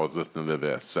when I was listening to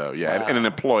this. So, yeah, in an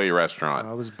employee restaurant.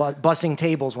 I was bussing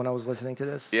tables when I was listening to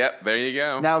this. Yep, there you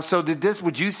go. Now, so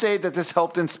would you say that this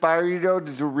helped inspire you, though,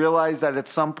 to realize that at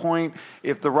some point,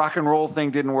 if the rock and roll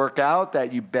thing didn't work out,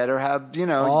 that you better have,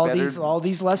 all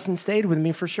these lessons stayed with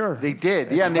me for sure. They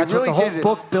did. Yeah, and that's they really what the whole did.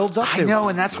 book builds up to. I know,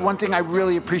 and that's one thing I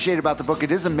really appreciate about the book.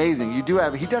 It is amazing. He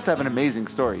does have an amazing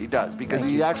story. He does, because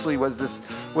he actually was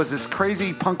this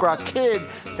crazy punk rock kid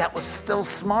that was still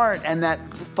smart and that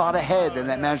thought ahead and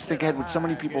that managed to think ahead, which so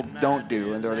many people don't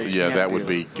do. And that would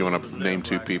be. You want to name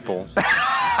two people?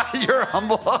 Your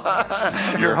humble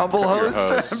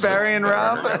host, Barry and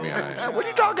Rob. What are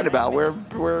you talking about? We're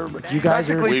you guys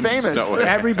practically famous.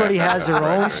 Everybody has their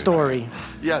own story.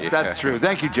 Yes, that's true.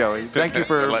 Thank you, Joey. Thank you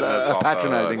for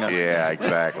patronizing us. Yeah,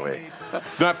 exactly.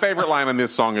 My favorite line on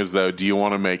this song is, though, do you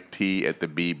want to make tea at the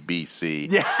BBC?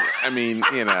 Yeah. I mean,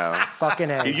 Fucking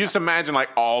A. You just imagine, like,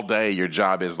 all day your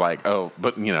job is like, more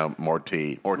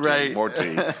tea, more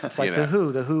tea. It's like the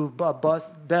Who,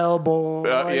 bus,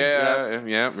 bellboy.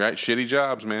 Yeah, right. Shitty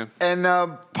jobs, man. And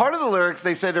part of the lyrics,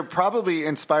 they said, are probably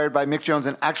inspired by Mick Jones'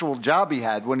 an actual job he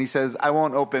had when he says, I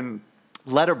won't open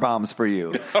letter bombs for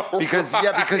you, because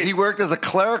he worked as a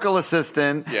clerical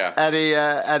assistant at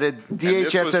a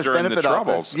DHSS benefit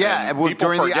office. Yeah,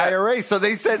 during the IRA. So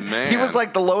they said he was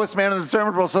like the lowest man in the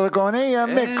terminal. So they're going, "Hey,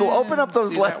 Mick, go open up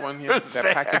those letters."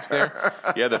 That package there.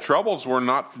 Yeah, the Troubles were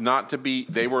not to be.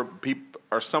 They were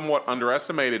are somewhat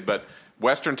underestimated, but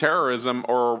Western terrorism,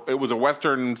 or it was a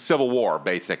Western Civil War,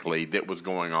 basically, that was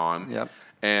going on. Yep.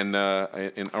 And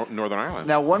in Northern Ireland.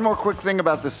 Now, one more quick thing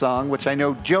about this song, which I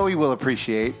know Joey will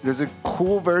appreciate. There's a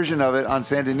cool version of it on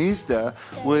Sandinista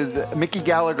with Mickey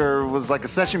Gallagher was like a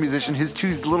session musician, his two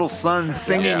little sons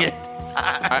singing it.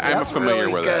 I'm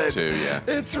familiar with that too, yeah.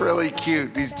 It's really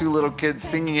cute, these two little kids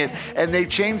singing it. And they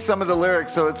changed some of the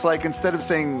lyrics, so it's like instead of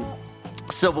saying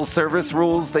civil service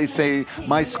rules, they say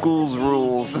my school's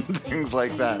rules and things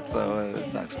like that. So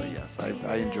it's actually, yes,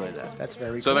 I enjoy that. That's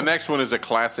very cool. So the next one is a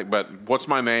classic, but What's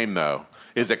My Name, though,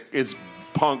 is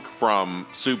Punk from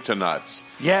Soup to Nuts.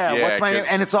 Yeah, What's My Name?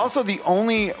 And it's also the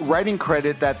only writing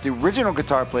credit that the original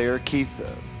guitar player, Keith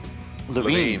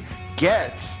Levine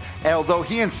gets. And although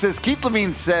he insists, Keith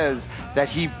Levine says that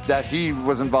he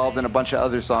was involved in a bunch of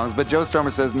other songs, but Joe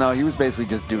Strummer says no, he was basically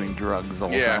just doing drugs the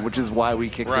whole time, which is why we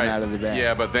kicked him out of the band.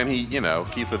 Yeah, but then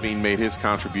Keith Levine made his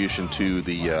contribution to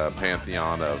the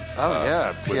pantheon of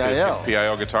PIL.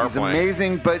 PIL guitar playing. He's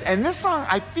amazing, and this song,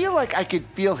 I feel like I could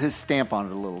feel his stamp on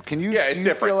it a little. Can you? Yeah, it's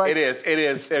different. It is.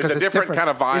 There's a different kind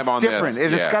of vibe on this. It's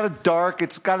different.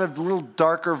 It's got a little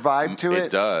darker vibe to it.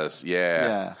 It does.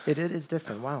 Yeah. It is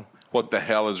different. Wow. What the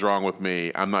hell is wrong with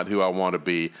me? I'm not who I want to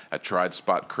be. I tried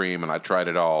Spot Cream and I tried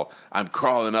it all. I'm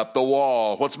crawling up the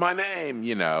wall. What's my name?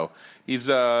 You know, he's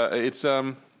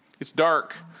it's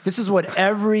dark. This is what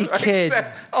every kid.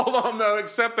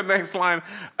 Except the next line.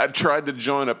 I tried to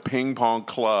join a ping pong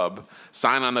club.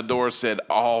 Sign on the door said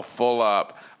all full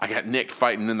up. I got nicked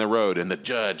fighting in the road, and the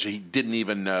judge, he didn't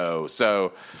even know.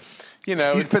 So, you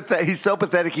know, he's so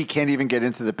pathetic he can't even get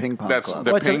into the ping pong club.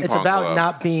 It's about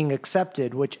not being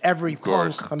accepted, which every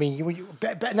punk. I mean,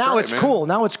 now it's cool.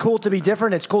 Now it's cool to be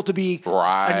different. It's cool to be a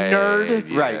nerd.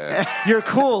 Yeah. Right. You're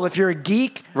cool if you're a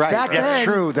geek. Right. Back That's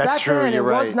true. That's true. Then, you're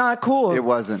right. It was not cool. It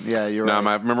wasn't. Yeah, you're right.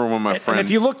 I remember when my friend. And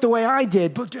if you look the way I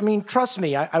did, but I mean, trust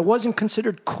me, I wasn't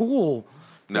considered cool.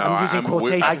 No, I'm using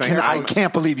quotations. I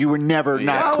can't believe you were never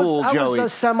not cool, Joey. I was a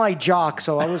semi-jock,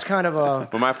 so I was kind of a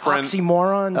my friend,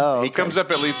 oxymoron. He comes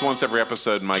up at least once every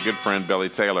episode. My good friend Billy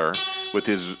Taylor, with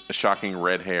his shocking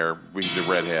red hair. He's a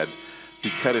redhead. He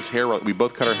cut his hair. We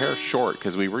both cut our hair short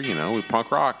because we were, we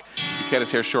punk rock. He cut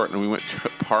his hair short, and we went to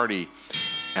a party.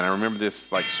 And I remember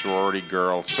this like sorority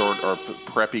girl, or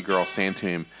preppy girl, saying to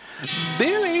him,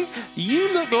 "Billy,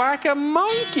 you look like a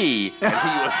monkey." And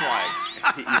he was like.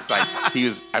 I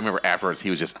remember afterwards, he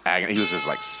was just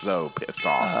like so pissed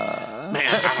off. Man,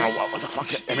 I don't know what the fuck.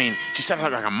 I mean, she said I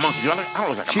look like a monkey. I don't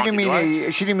look like a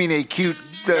monkey. She didn't mean a cute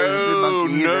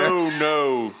monkey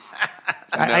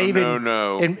either.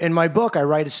 No. In my book, I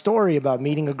write a story about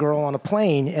meeting a girl on a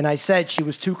plane, and I said she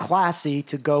was too classy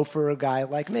to go for a guy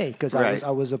like me because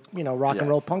I was a rock and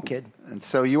roll punk kid. And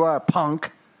so you are a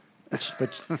punk.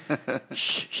 But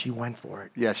she went for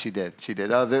it. Yeah, she did.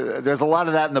 Oh, there's a lot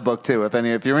of that in the book too.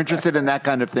 If you're interested in that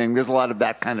kind of thing, there's a lot of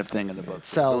that kind of thing in the book.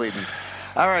 So believe me.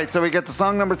 All right, so we get to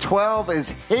song number 12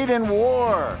 is "Hate and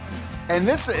War," and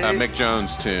this is Mick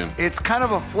Jones tune. It's kind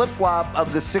of a flip flop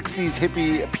of the '60s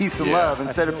hippie "Peace and Love"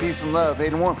 instead of "Peace and Love,"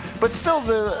 "Hate and War," but still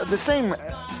the same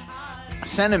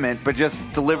sentiment, but just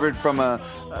delivered from a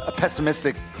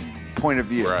pessimistic point of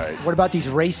view. Right. What about these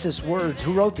racist words?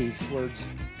 Who wrote these words?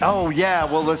 Oh, yeah.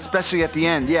 Well, especially at the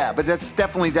end. Yeah. But that's Joe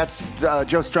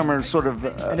Strummer sort of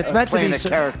and it's meant playing to be a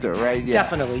character, right? Yeah.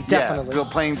 Definitely. Yeah.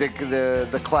 Playing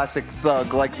the classic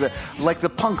thug, like the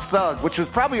punk thug, which was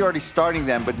probably already starting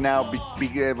then, but now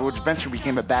which eventually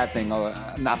became a bad thing.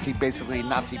 Nazi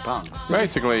punks.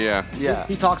 Basically, yeah. Yeah.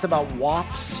 He talks about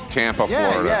WAPs. Tampa,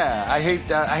 Florida. Yeah. I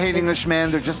hate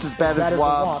Englishmen. They're just as bad as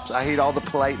WAPs. I hate all the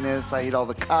politeness. I hate all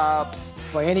the cops.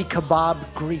 By any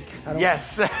kebab Greek.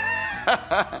 Yes.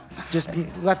 Just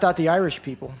left out the Irish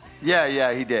people.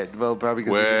 Yeah, he did. Well, probably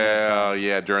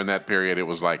because during that period, it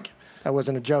was like that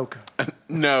wasn't a joke.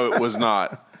 No, it was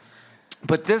not.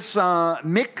 But this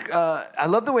Mick, I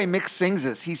love the way Mick sings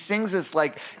this. He sings this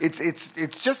like it's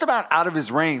just about out of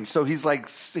his range. So he sings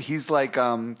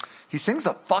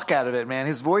the fuck out of it, man.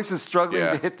 His voice is struggling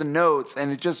to hit the notes,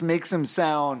 and it just makes him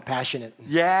sound passionate.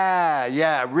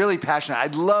 Yeah, really passionate. I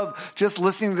love just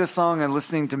listening to this song and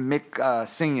listening to Mick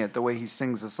sing it the way he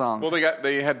sings the song. Well,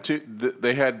 they had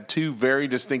two very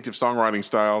distinctive songwriting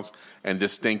styles and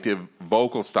distinctive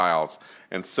vocal styles,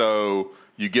 and so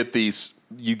you get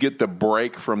the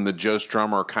break from the Joe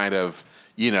Strummer kind of,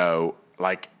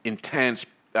 like intense,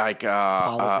 like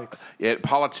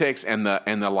politics and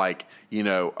the like,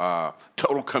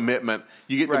 total commitment.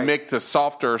 You get to make the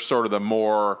softer, sort of the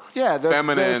more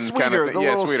feminine the sweeter, kind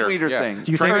of thing. Sweeter thing.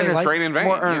 Do you think Train in Vain,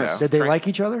 more earnest? Did they like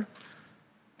each other?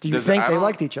 Do you think they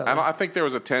liked each other? I think there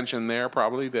was a tension there,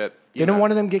 probably that. Didn't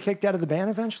one of them get kicked out of the band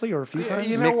eventually, or a few times?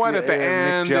 You know what? At the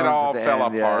end, it all fell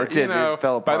apart. Yeah, it did. It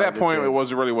fell apart. By that point, it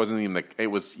wasn't even. It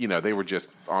was. They were just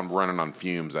running on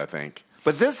fumes, I think.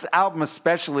 But this album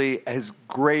especially is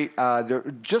great.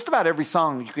 Just about every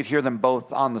song, you could hear them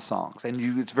both on the songs,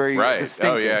 and it's very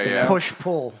distinctive. Push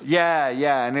pull. Yeah,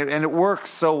 and it works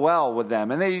so well with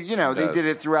them, and they did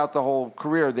it throughout the whole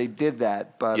career. They did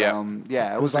that, but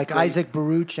it was like Isaac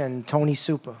Baruch and Tony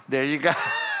Supa. There you go.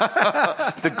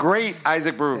 The great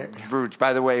Isaac Baruch,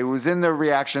 by the way, who was in the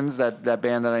Reactions, that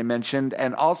band that I mentioned,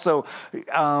 and also he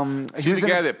was the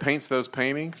guy that paints those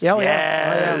paintings.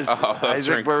 Yes, those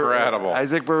are incredible.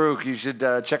 Isaac Baruch, you should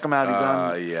check him out.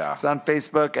 He's on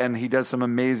Facebook, and he does some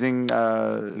amazing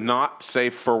not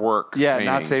safe for work. Yeah,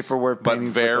 not safe for work, but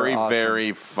very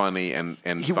very funny and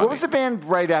funny. What was the band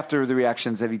right after the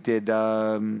Reactions that he did?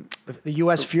 The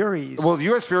U.S. Furies. Well, the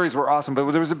U.S. Furies were awesome, but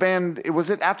there was a band.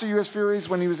 Was it after U.S. Furies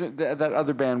when he was at that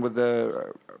other band with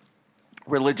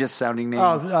religious sounding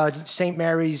name? St.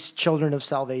 Mary's Children of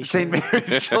Salvation. St.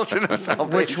 Mary's Children of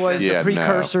Salvation. Which was the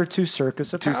precursor to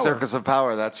Circus of Power. To Circus of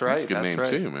Power, that's right. That's a good name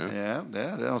too, man.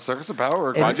 Yeah. Circus of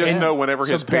Power. I just know whenever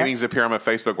his paintings appear on my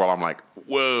Facebook, I'm like,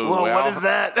 whoa, what is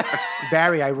that?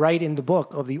 Barry, I write in the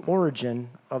book of the origin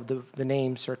of the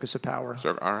name Circus of Power.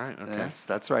 All right, okay. Yes,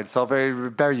 that's right. It's all very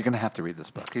Barry. You're going to have to read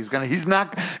this book.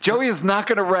 Joey is not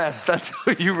going to rest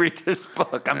until you read his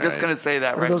book. I'm just going to say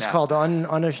that right now. What are those called?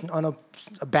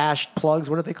 Unabashed plugs?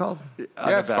 What are they called?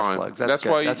 That's fine. Plugs. That's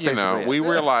why we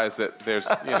realize that there's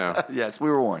Yes, we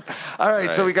were warned. All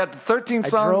right, so we got the 13th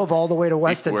song. I drove all the way to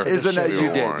Weston.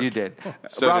 You did.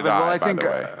 So Robin, did I think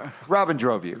Robin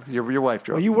drove you. Your wife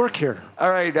drove. Well, you work here. All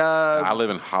right. I live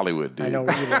in Hollywood, dude. I know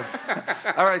where you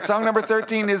live. All right, song number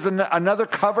 13 is another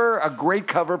cover, a great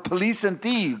cover, Police and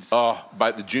Thieves. Oh,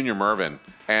 by the Junior Murvin.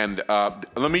 And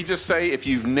let me just say, if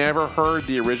you've never heard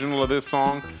the original of this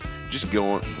song, just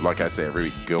go on, like I say every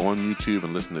week, go on YouTube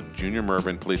and listen to Junior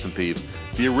Murvin, Police and Thieves.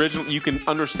 The original, you can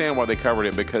understand why they covered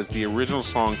it, because the original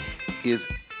song is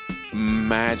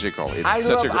magical.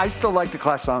 I still like the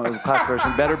Clash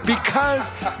version better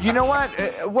because you know what?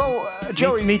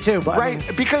 Joey, me too. But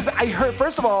right? Because I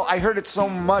heard it so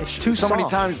many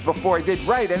times before I did.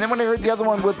 Right, and then when I heard the other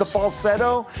one with the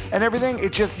falsetto and everything,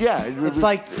 it just it's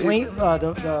like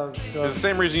the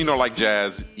same reason you don't like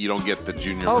jazz. You don't get the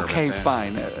Junior. Okay,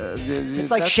 fine.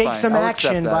 It's like Shake Some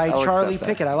Action by Charlie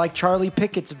Pickett. I like Charlie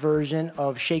Pickett's version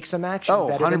of Shake Some Action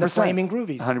better 100%. than the Flaming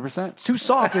Groovies. 100%. It's too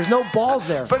soft. There's no balls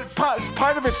there. But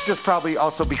part of it's just probably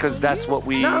also because that's what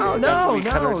we cut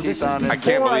our teeth on. I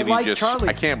can't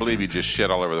believe you just shit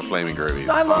all over the Flaming Groovies.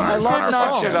 I love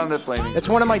not shit on the Flaming. It's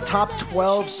one of my top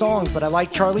 12 songs, but I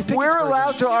like Charlie Pickett. We're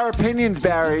allowed to our opinions,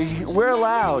 Barry. We're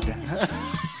allowed.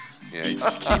 Yeah, you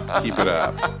just keep it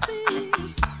up.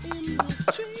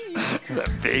 It's a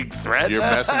big threat. You're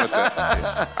messing with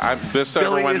that. Just so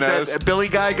everyone knows. Billy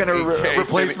Guy going to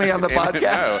replace me on the podcast?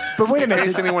 No. But wait a minute. In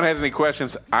case anyone has any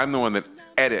questions, I'm the one that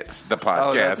edits the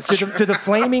podcast. Do the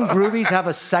Flaming Groovies have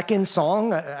a second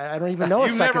song? I don't even know a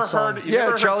second song.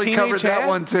 Charlie covered that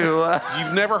one too.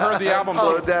 You've never heard the album?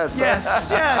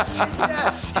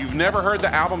 Yes. You've never heard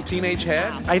the album Teenage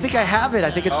Head? I think I have it.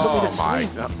 I think it's put me to sleep.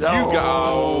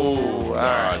 All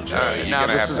right. Now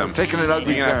this is taking an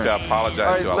ugly turn. You're going to have to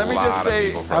apologize to a lot of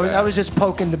people for that. I was just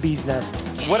poking the bee's nest.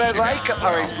 What I like,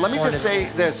 all right, let me just say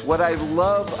this. What I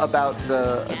love about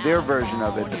their version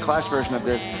of it, the Clash version of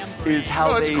this, is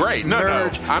how it's great.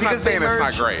 merge. No. I'm not saying it's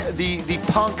not great. The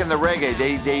punk and the reggae,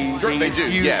 they do.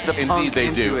 Yes, indeed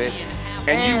they do. It.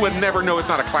 And you would never know it's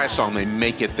not a Clash song. They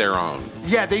make it their own.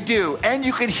 Yeah, they do. And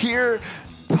you could hear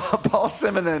Paul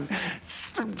Simonon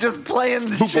just playing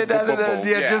the shit out of it.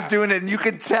 Just doing it. And you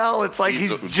could tell it's like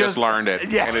he's just learned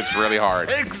it. Yeah. And it's really hard.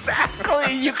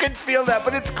 Exactly. You can feel that.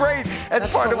 But it's great. That's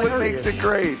part hilarious. Of what makes it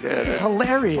great. This is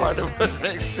hilarious. Part of what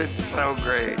makes it so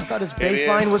great. I thought his bass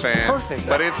line was perfect.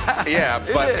 But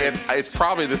it's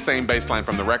probably the same bass line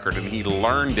from the record, and he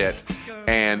learned it.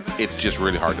 And it's just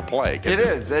really hard to play. It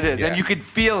is. Yeah. And you could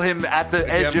feel him at the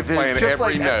edge of his just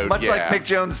every note. Much like Mick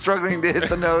Jones struggling to hit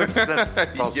the notes. That's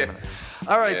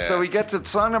All right, so we get to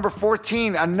song number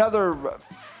 14, another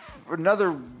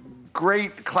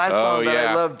great Clash song that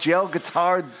I love, Jail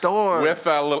Guitar Doors. With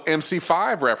a little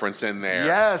MC5 reference in there.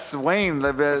 Yes, Wayne.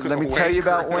 Let me tell you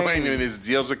about Wayne. And his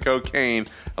deals with cocaine,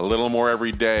 a little more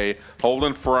every day.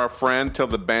 Holding for a friend till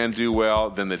the band do well,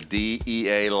 then the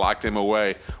DEA locked him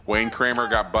away. Wayne Kramer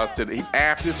got busted.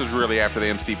 This was really after the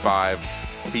MC5.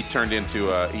 He turned into,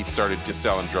 he started just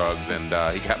selling drugs, and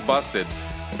he got busted.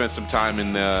 Spent some time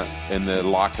in the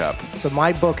lockup. So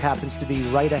my book happens to be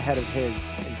right ahead of his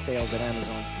in sales at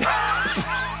Amazon.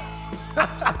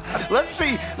 Let's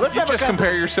see. Let's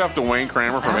compare yourself to Wayne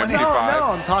Kramer from MC5.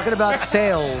 No, I'm talking about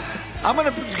sales. I'm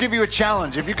going to give you a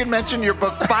challenge. If you can mention your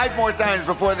book 5 more times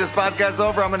before this podcast is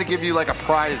over, I'm going to give you like a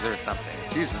prize or something.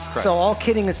 Jesus Christ. So all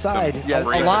kidding aside, a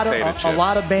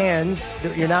lot of bands,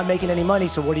 you're not making any money,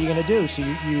 so what are you going to do? So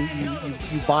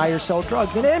you buy or sell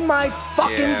drugs. And in my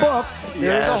fucking book,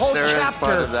 there's a whole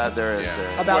chapter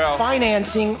about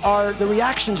financing the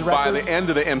Reactions record. By the end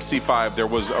of the MC5, there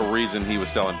was a reason he was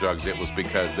selling drugs. It was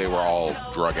because they were all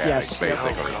drug addicts,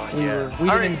 basically.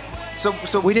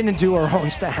 We didn't do our own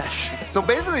stash. So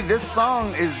basically, this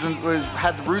song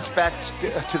had the roots back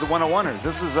to the 101ers.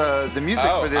 This is the music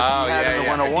for this in the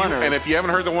 101ers. And if you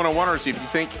haven't heard the 101ers, if you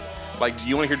think, like,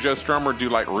 you want to hear Joe Strummer do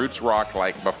like roots rock,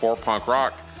 like before punk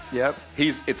rock, Yep.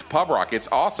 It's pub rock. It's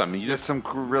awesome. Just some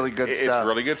really good stuff. It's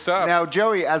really good stuff. Now,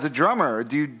 Joey, as a drummer,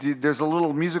 there's a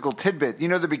little musical tidbit. You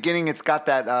know, the beginning, it's got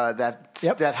that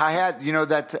hi-hat. You know,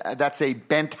 that's a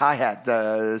bent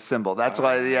hi-hat symbol. That's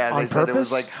why, they said it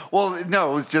was like, well,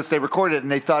 no, it was just they recorded it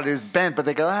and they thought it was bent, but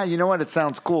they go, you know what, it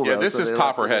sounds cool. Yeah, this is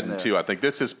Topper Headin' too. I think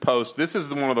this is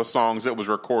one of the songs that was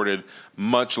recorded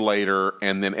much later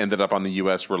and then ended up on the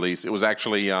U.S. release. It was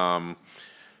actually,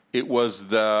 it was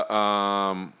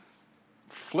the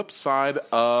flip side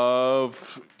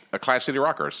of Clash City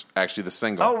Rockers, actually the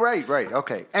single. Oh, right,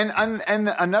 okay. And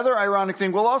another ironic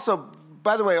thing, well, also,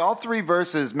 by the way, all three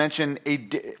verses mention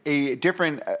a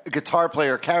different guitar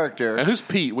player character. And who's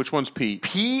Pete? Which one's Pete?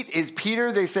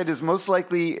 Peter, they said, is most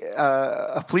likely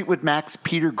a Fleetwood Mac's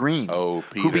Peter Green. Oh,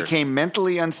 Peter. Who became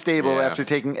mentally unstable after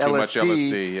taking Too much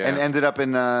LSD, and ended up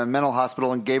in a mental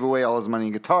hospital and gave away all his money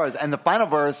in guitars. And the final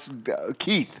verse,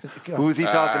 Keith. Who's he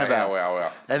talking about?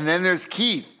 Yeah. And then there's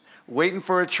Keith. Waiting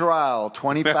for a trial,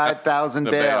 25,000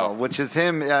 bail, which is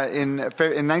him. In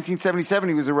 1977,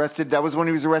 he was arrested. That was when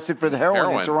he was arrested for the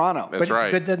heroin in Toronto. That's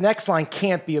right. But the next line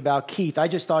can't be about Keith. I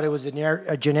just thought it was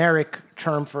a generic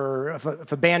term for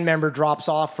if a band member drops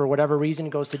off for whatever reason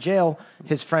and goes to jail,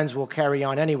 his friends will carry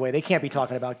on anyway. They can't be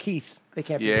talking about Keith. They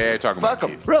can't be. Yeah, talking about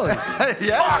Keith. Really?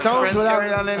 Yeah, friends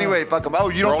carry on anyway. Fuck them. Oh,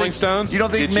 you don't Rolling think Stones? You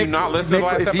don't think Did you not listen to the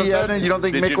last episode? You don't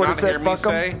think Mick would have said fuck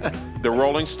them? The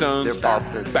Rolling Stones They're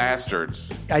bastards. are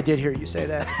bastards. I did hear you say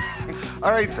that.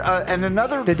 All right, and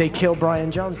another. Did they kill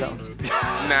Brian Jones though?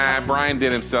 Nah, Brian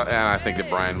did himself, and I think that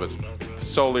Brian was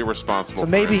solely responsible. So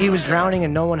maybe he was drowning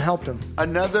and no one helped him.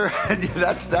 Another.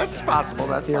 That's possible.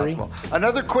 That's Theory. possible.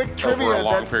 Another quick trivia.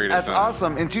 That's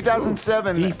awesome. In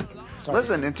 2007. Ooh, deep. Sorry.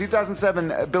 Listen, in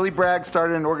 2007, Billy Bragg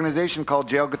started an organization called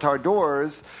Jail Guitar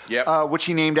Doors, which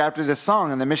he named after this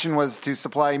song. And the mission was to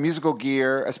supply musical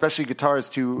gear, especially guitars,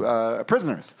 to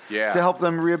prisoners to help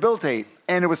them rehabilitate.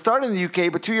 And it was started in the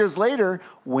UK, but 2 years later,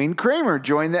 Wayne Kramer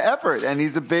joined the effort. And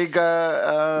he's a big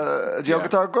Jail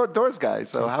Guitar Doors guy.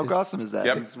 So how awesome is that?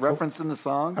 Yep. He's referenced in the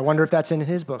song. I wonder if that's in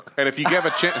his book. And if you give a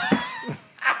chance...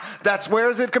 That's where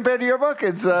is it compared to your book?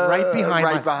 It's right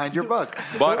behind your book.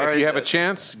 But if you have a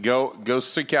chance, go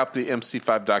seek out the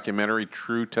MC5 documentary,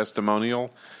 True Testimonial.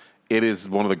 It is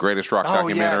one of the greatest rock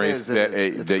documentaries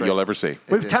that you'll ever see.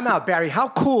 Wait, time out, Barry. How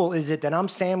cool is it that I'm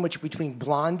sandwiched between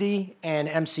Blondie and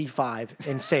MC5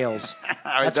 in sales?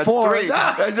 All right, that's 4. 3.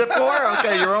 Is it 4?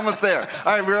 Okay, you're almost there.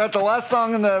 All right, we're at the last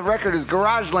song in the record is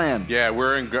Garageland. Yeah,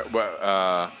 we're in...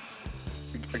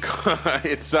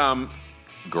 it's...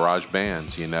 garage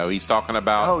bands, he's talking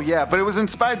about. Oh yeah, but it was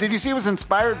inspired. Did you see it was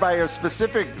inspired by a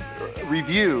specific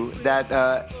review that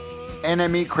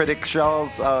NME critic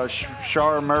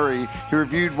Shar Murray, he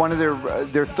reviewed one of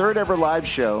their third ever live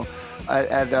show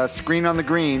at Screen on the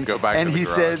Green. Go back and to the he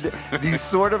garage. said the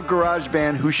sort of garage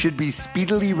band who should be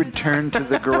speedily returned to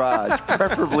the garage,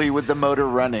 preferably with the motor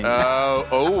running.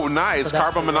 Oh, nice. So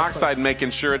carbon monoxide making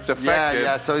sure it's effective.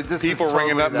 Yeah. So this people is totally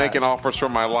ringing up, that. making offers for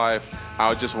my life.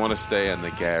 I just want to stay in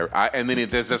the garage. And then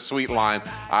there's a sweet line.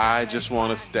 I just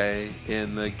want to stay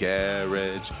in the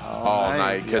garage all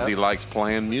night because he likes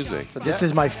playing music. So this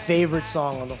is my favorite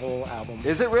song on the whole album.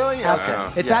 Is it really?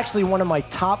 It's actually one of my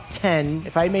top 10.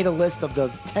 If I made a list of the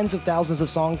tens of thousands of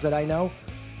songs that I know,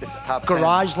 It's top 10.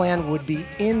 Garageland would be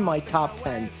in my top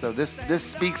 10. So this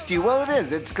speaks to you. Well, it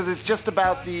is. It's because it's just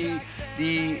about the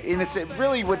innocent.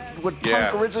 Really, what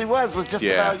punk originally was just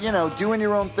about doing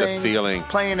your own thing, the feeling,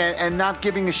 playing it, and not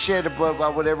giving a shit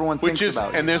about what everyone thinks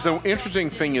about. And there's an interesting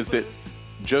thing is that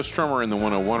Joe Strummer in the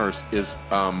 101ers is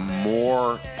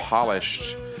more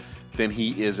polished than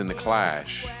he is in the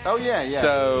Clash. Oh yeah.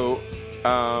 So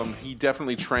he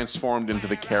definitely transformed into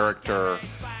the character,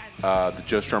 the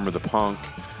Joe Strummer, the punk.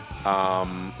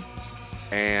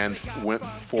 And went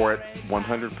for it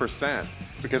 100%.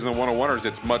 Because in the 101ers,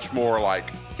 it's much more like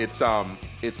he hits all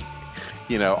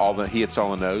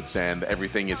the notes and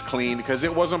everything is clean because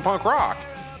it wasn't punk rock.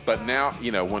 But now,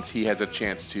 once he has a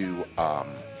chance to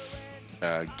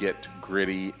get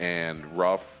gritty and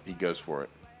rough, he goes for it.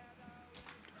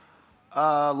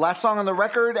 Last song on the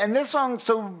record, and this song.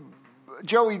 So,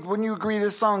 Joey, wouldn't you agree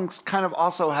this song kind of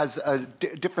also has a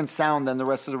different sound than the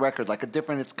rest of the record?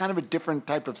 It's kind of a different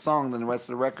type of song than the rest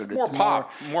of the record. It's more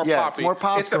pop. More poppy. It's more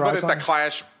pop. But it's a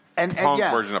Clash punk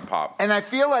version of pop. And I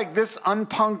feel like the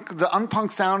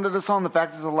unpunk sound of the song, the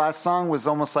fact that it's the last song, was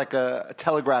almost like a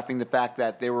telegraphing the fact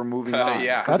that they were moving on.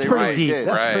 That's pretty deep.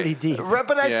 That's pretty deep. Right,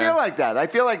 but I feel like that. I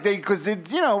feel like because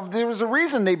there was a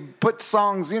reason they put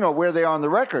songs, where they are on the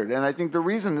record. And I think the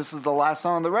reason this is the last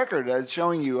song on the record is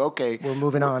showing you, okay, we're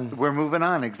moving on. We're moving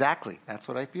on. Exactly. That's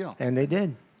what I feel. And they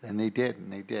did. And they did.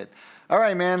 All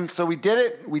right, man. So we did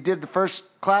it. We did the first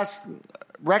class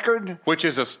record, which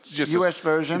is just U.S.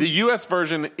 version. The U.S.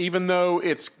 version, even though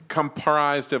it's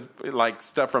comprised of like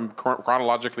stuff from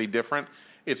chronologically different,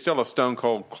 it's still a Stone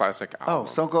Cold classic album. Oh,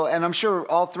 Stone Cold. And I'm sure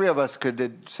all three of us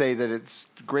could say that it's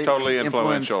greatly totally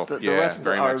influential. The rest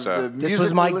very much so. The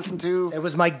music we listened to. It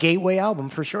was my gateway album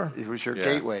for sure. It was your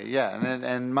gateway,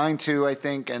 and mine too, I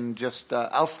think. And just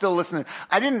I'll still listen.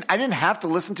 I didn't have to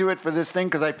listen to it for this thing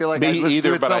because I feel like I listened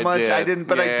to it so much. I didn't,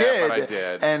 but I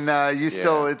did. And you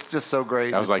still, it's just so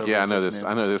great. I was like, I know this.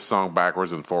 I know this song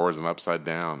backwards and forwards and upside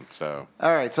down. So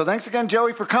all right. So thanks again,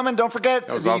 Joey, for coming. Don't forget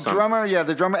the drummer. Yeah,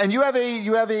 the drummer. And you have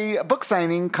a book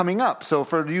signing coming up. So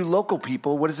for you local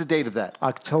people, what is the date of that?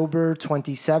 October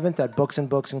 27th at Books and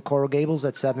Books in Coral Gables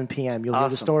at 7 p.m. You'll hear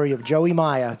the story of Joey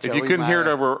Maya. If you couldn't hear it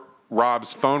over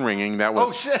Rob's phone ringing, that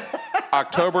was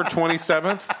October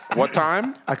 27th. What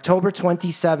time? October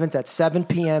 27th at 7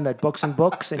 p.m. at Books and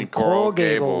Books in Coral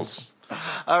Gables.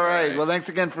 All right. Well, thanks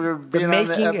again for being on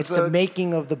the episode. It's the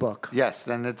making of the book. Yes,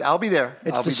 and I'll be there.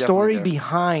 It's the story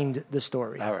behind the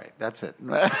story. All right, that's it.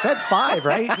 You said 5,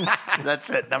 right? That's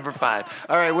it, number 5.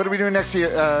 All right, what are we doing next year?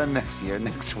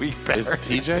 Next week, Barry. Is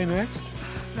TJ next?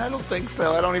 I don't think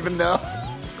so. I don't even know.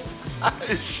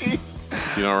 Is she?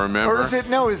 You don't remember? Or is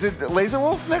it Laser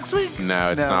Wolf next week?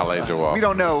 No, it's not Laser Wolf. We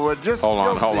don't know. Just hold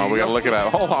on. We got to look it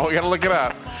up. Hold on, we got to look it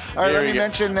up. All right, let me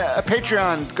mention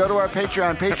Patreon. Go to our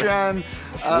Patreon.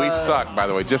 We suck, by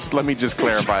the way. Let me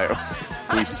clarify.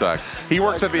 We suck. He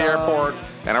works at the airport,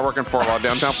 and I work in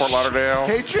downtown Fort Lauderdale.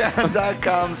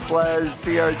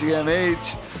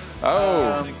 Patreon.com/TRGMH.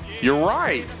 Oh, you're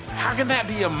right. How can that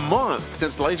be a month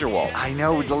since Laser Wolf? I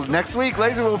know. Next week,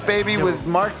 Laser Wolf, baby, with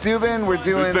Mark Dubin. We're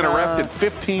doing. He's been arrested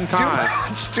 15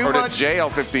 times. Too much. To jail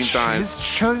 15 times.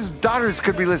 His daughters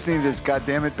could be listening to this. God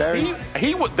damn it, Barry.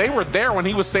 They were there when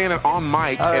he was saying it on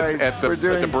mic at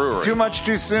the brewery. Too much,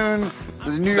 too soon.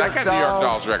 The New York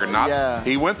Dolls record.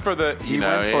 He went for the. He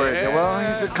went for it. Well,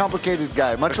 he's a complicated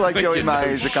guy, much like Joey Maya.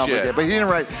 He's a complicated, but he didn't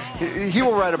write. He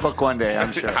will write a book one day.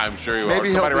 I'm sure. I'm sure he will.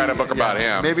 Maybe somebody write a book about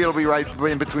him. Maybe it'll be right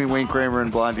in between Wayne Kramer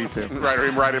and Blondie too.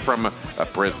 Write it from a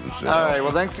prison cell. All right.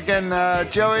 Well, thanks again,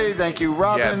 Joey. Thank you,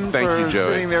 Robin, for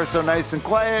sitting there so nice and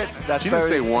quiet. She didn't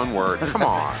say one word. Come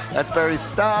on. That's Barry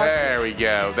Stock. There we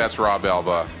go. That's Rob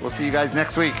Elba. We'll see you guys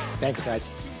next week. Thanks, guys.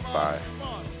 Bye.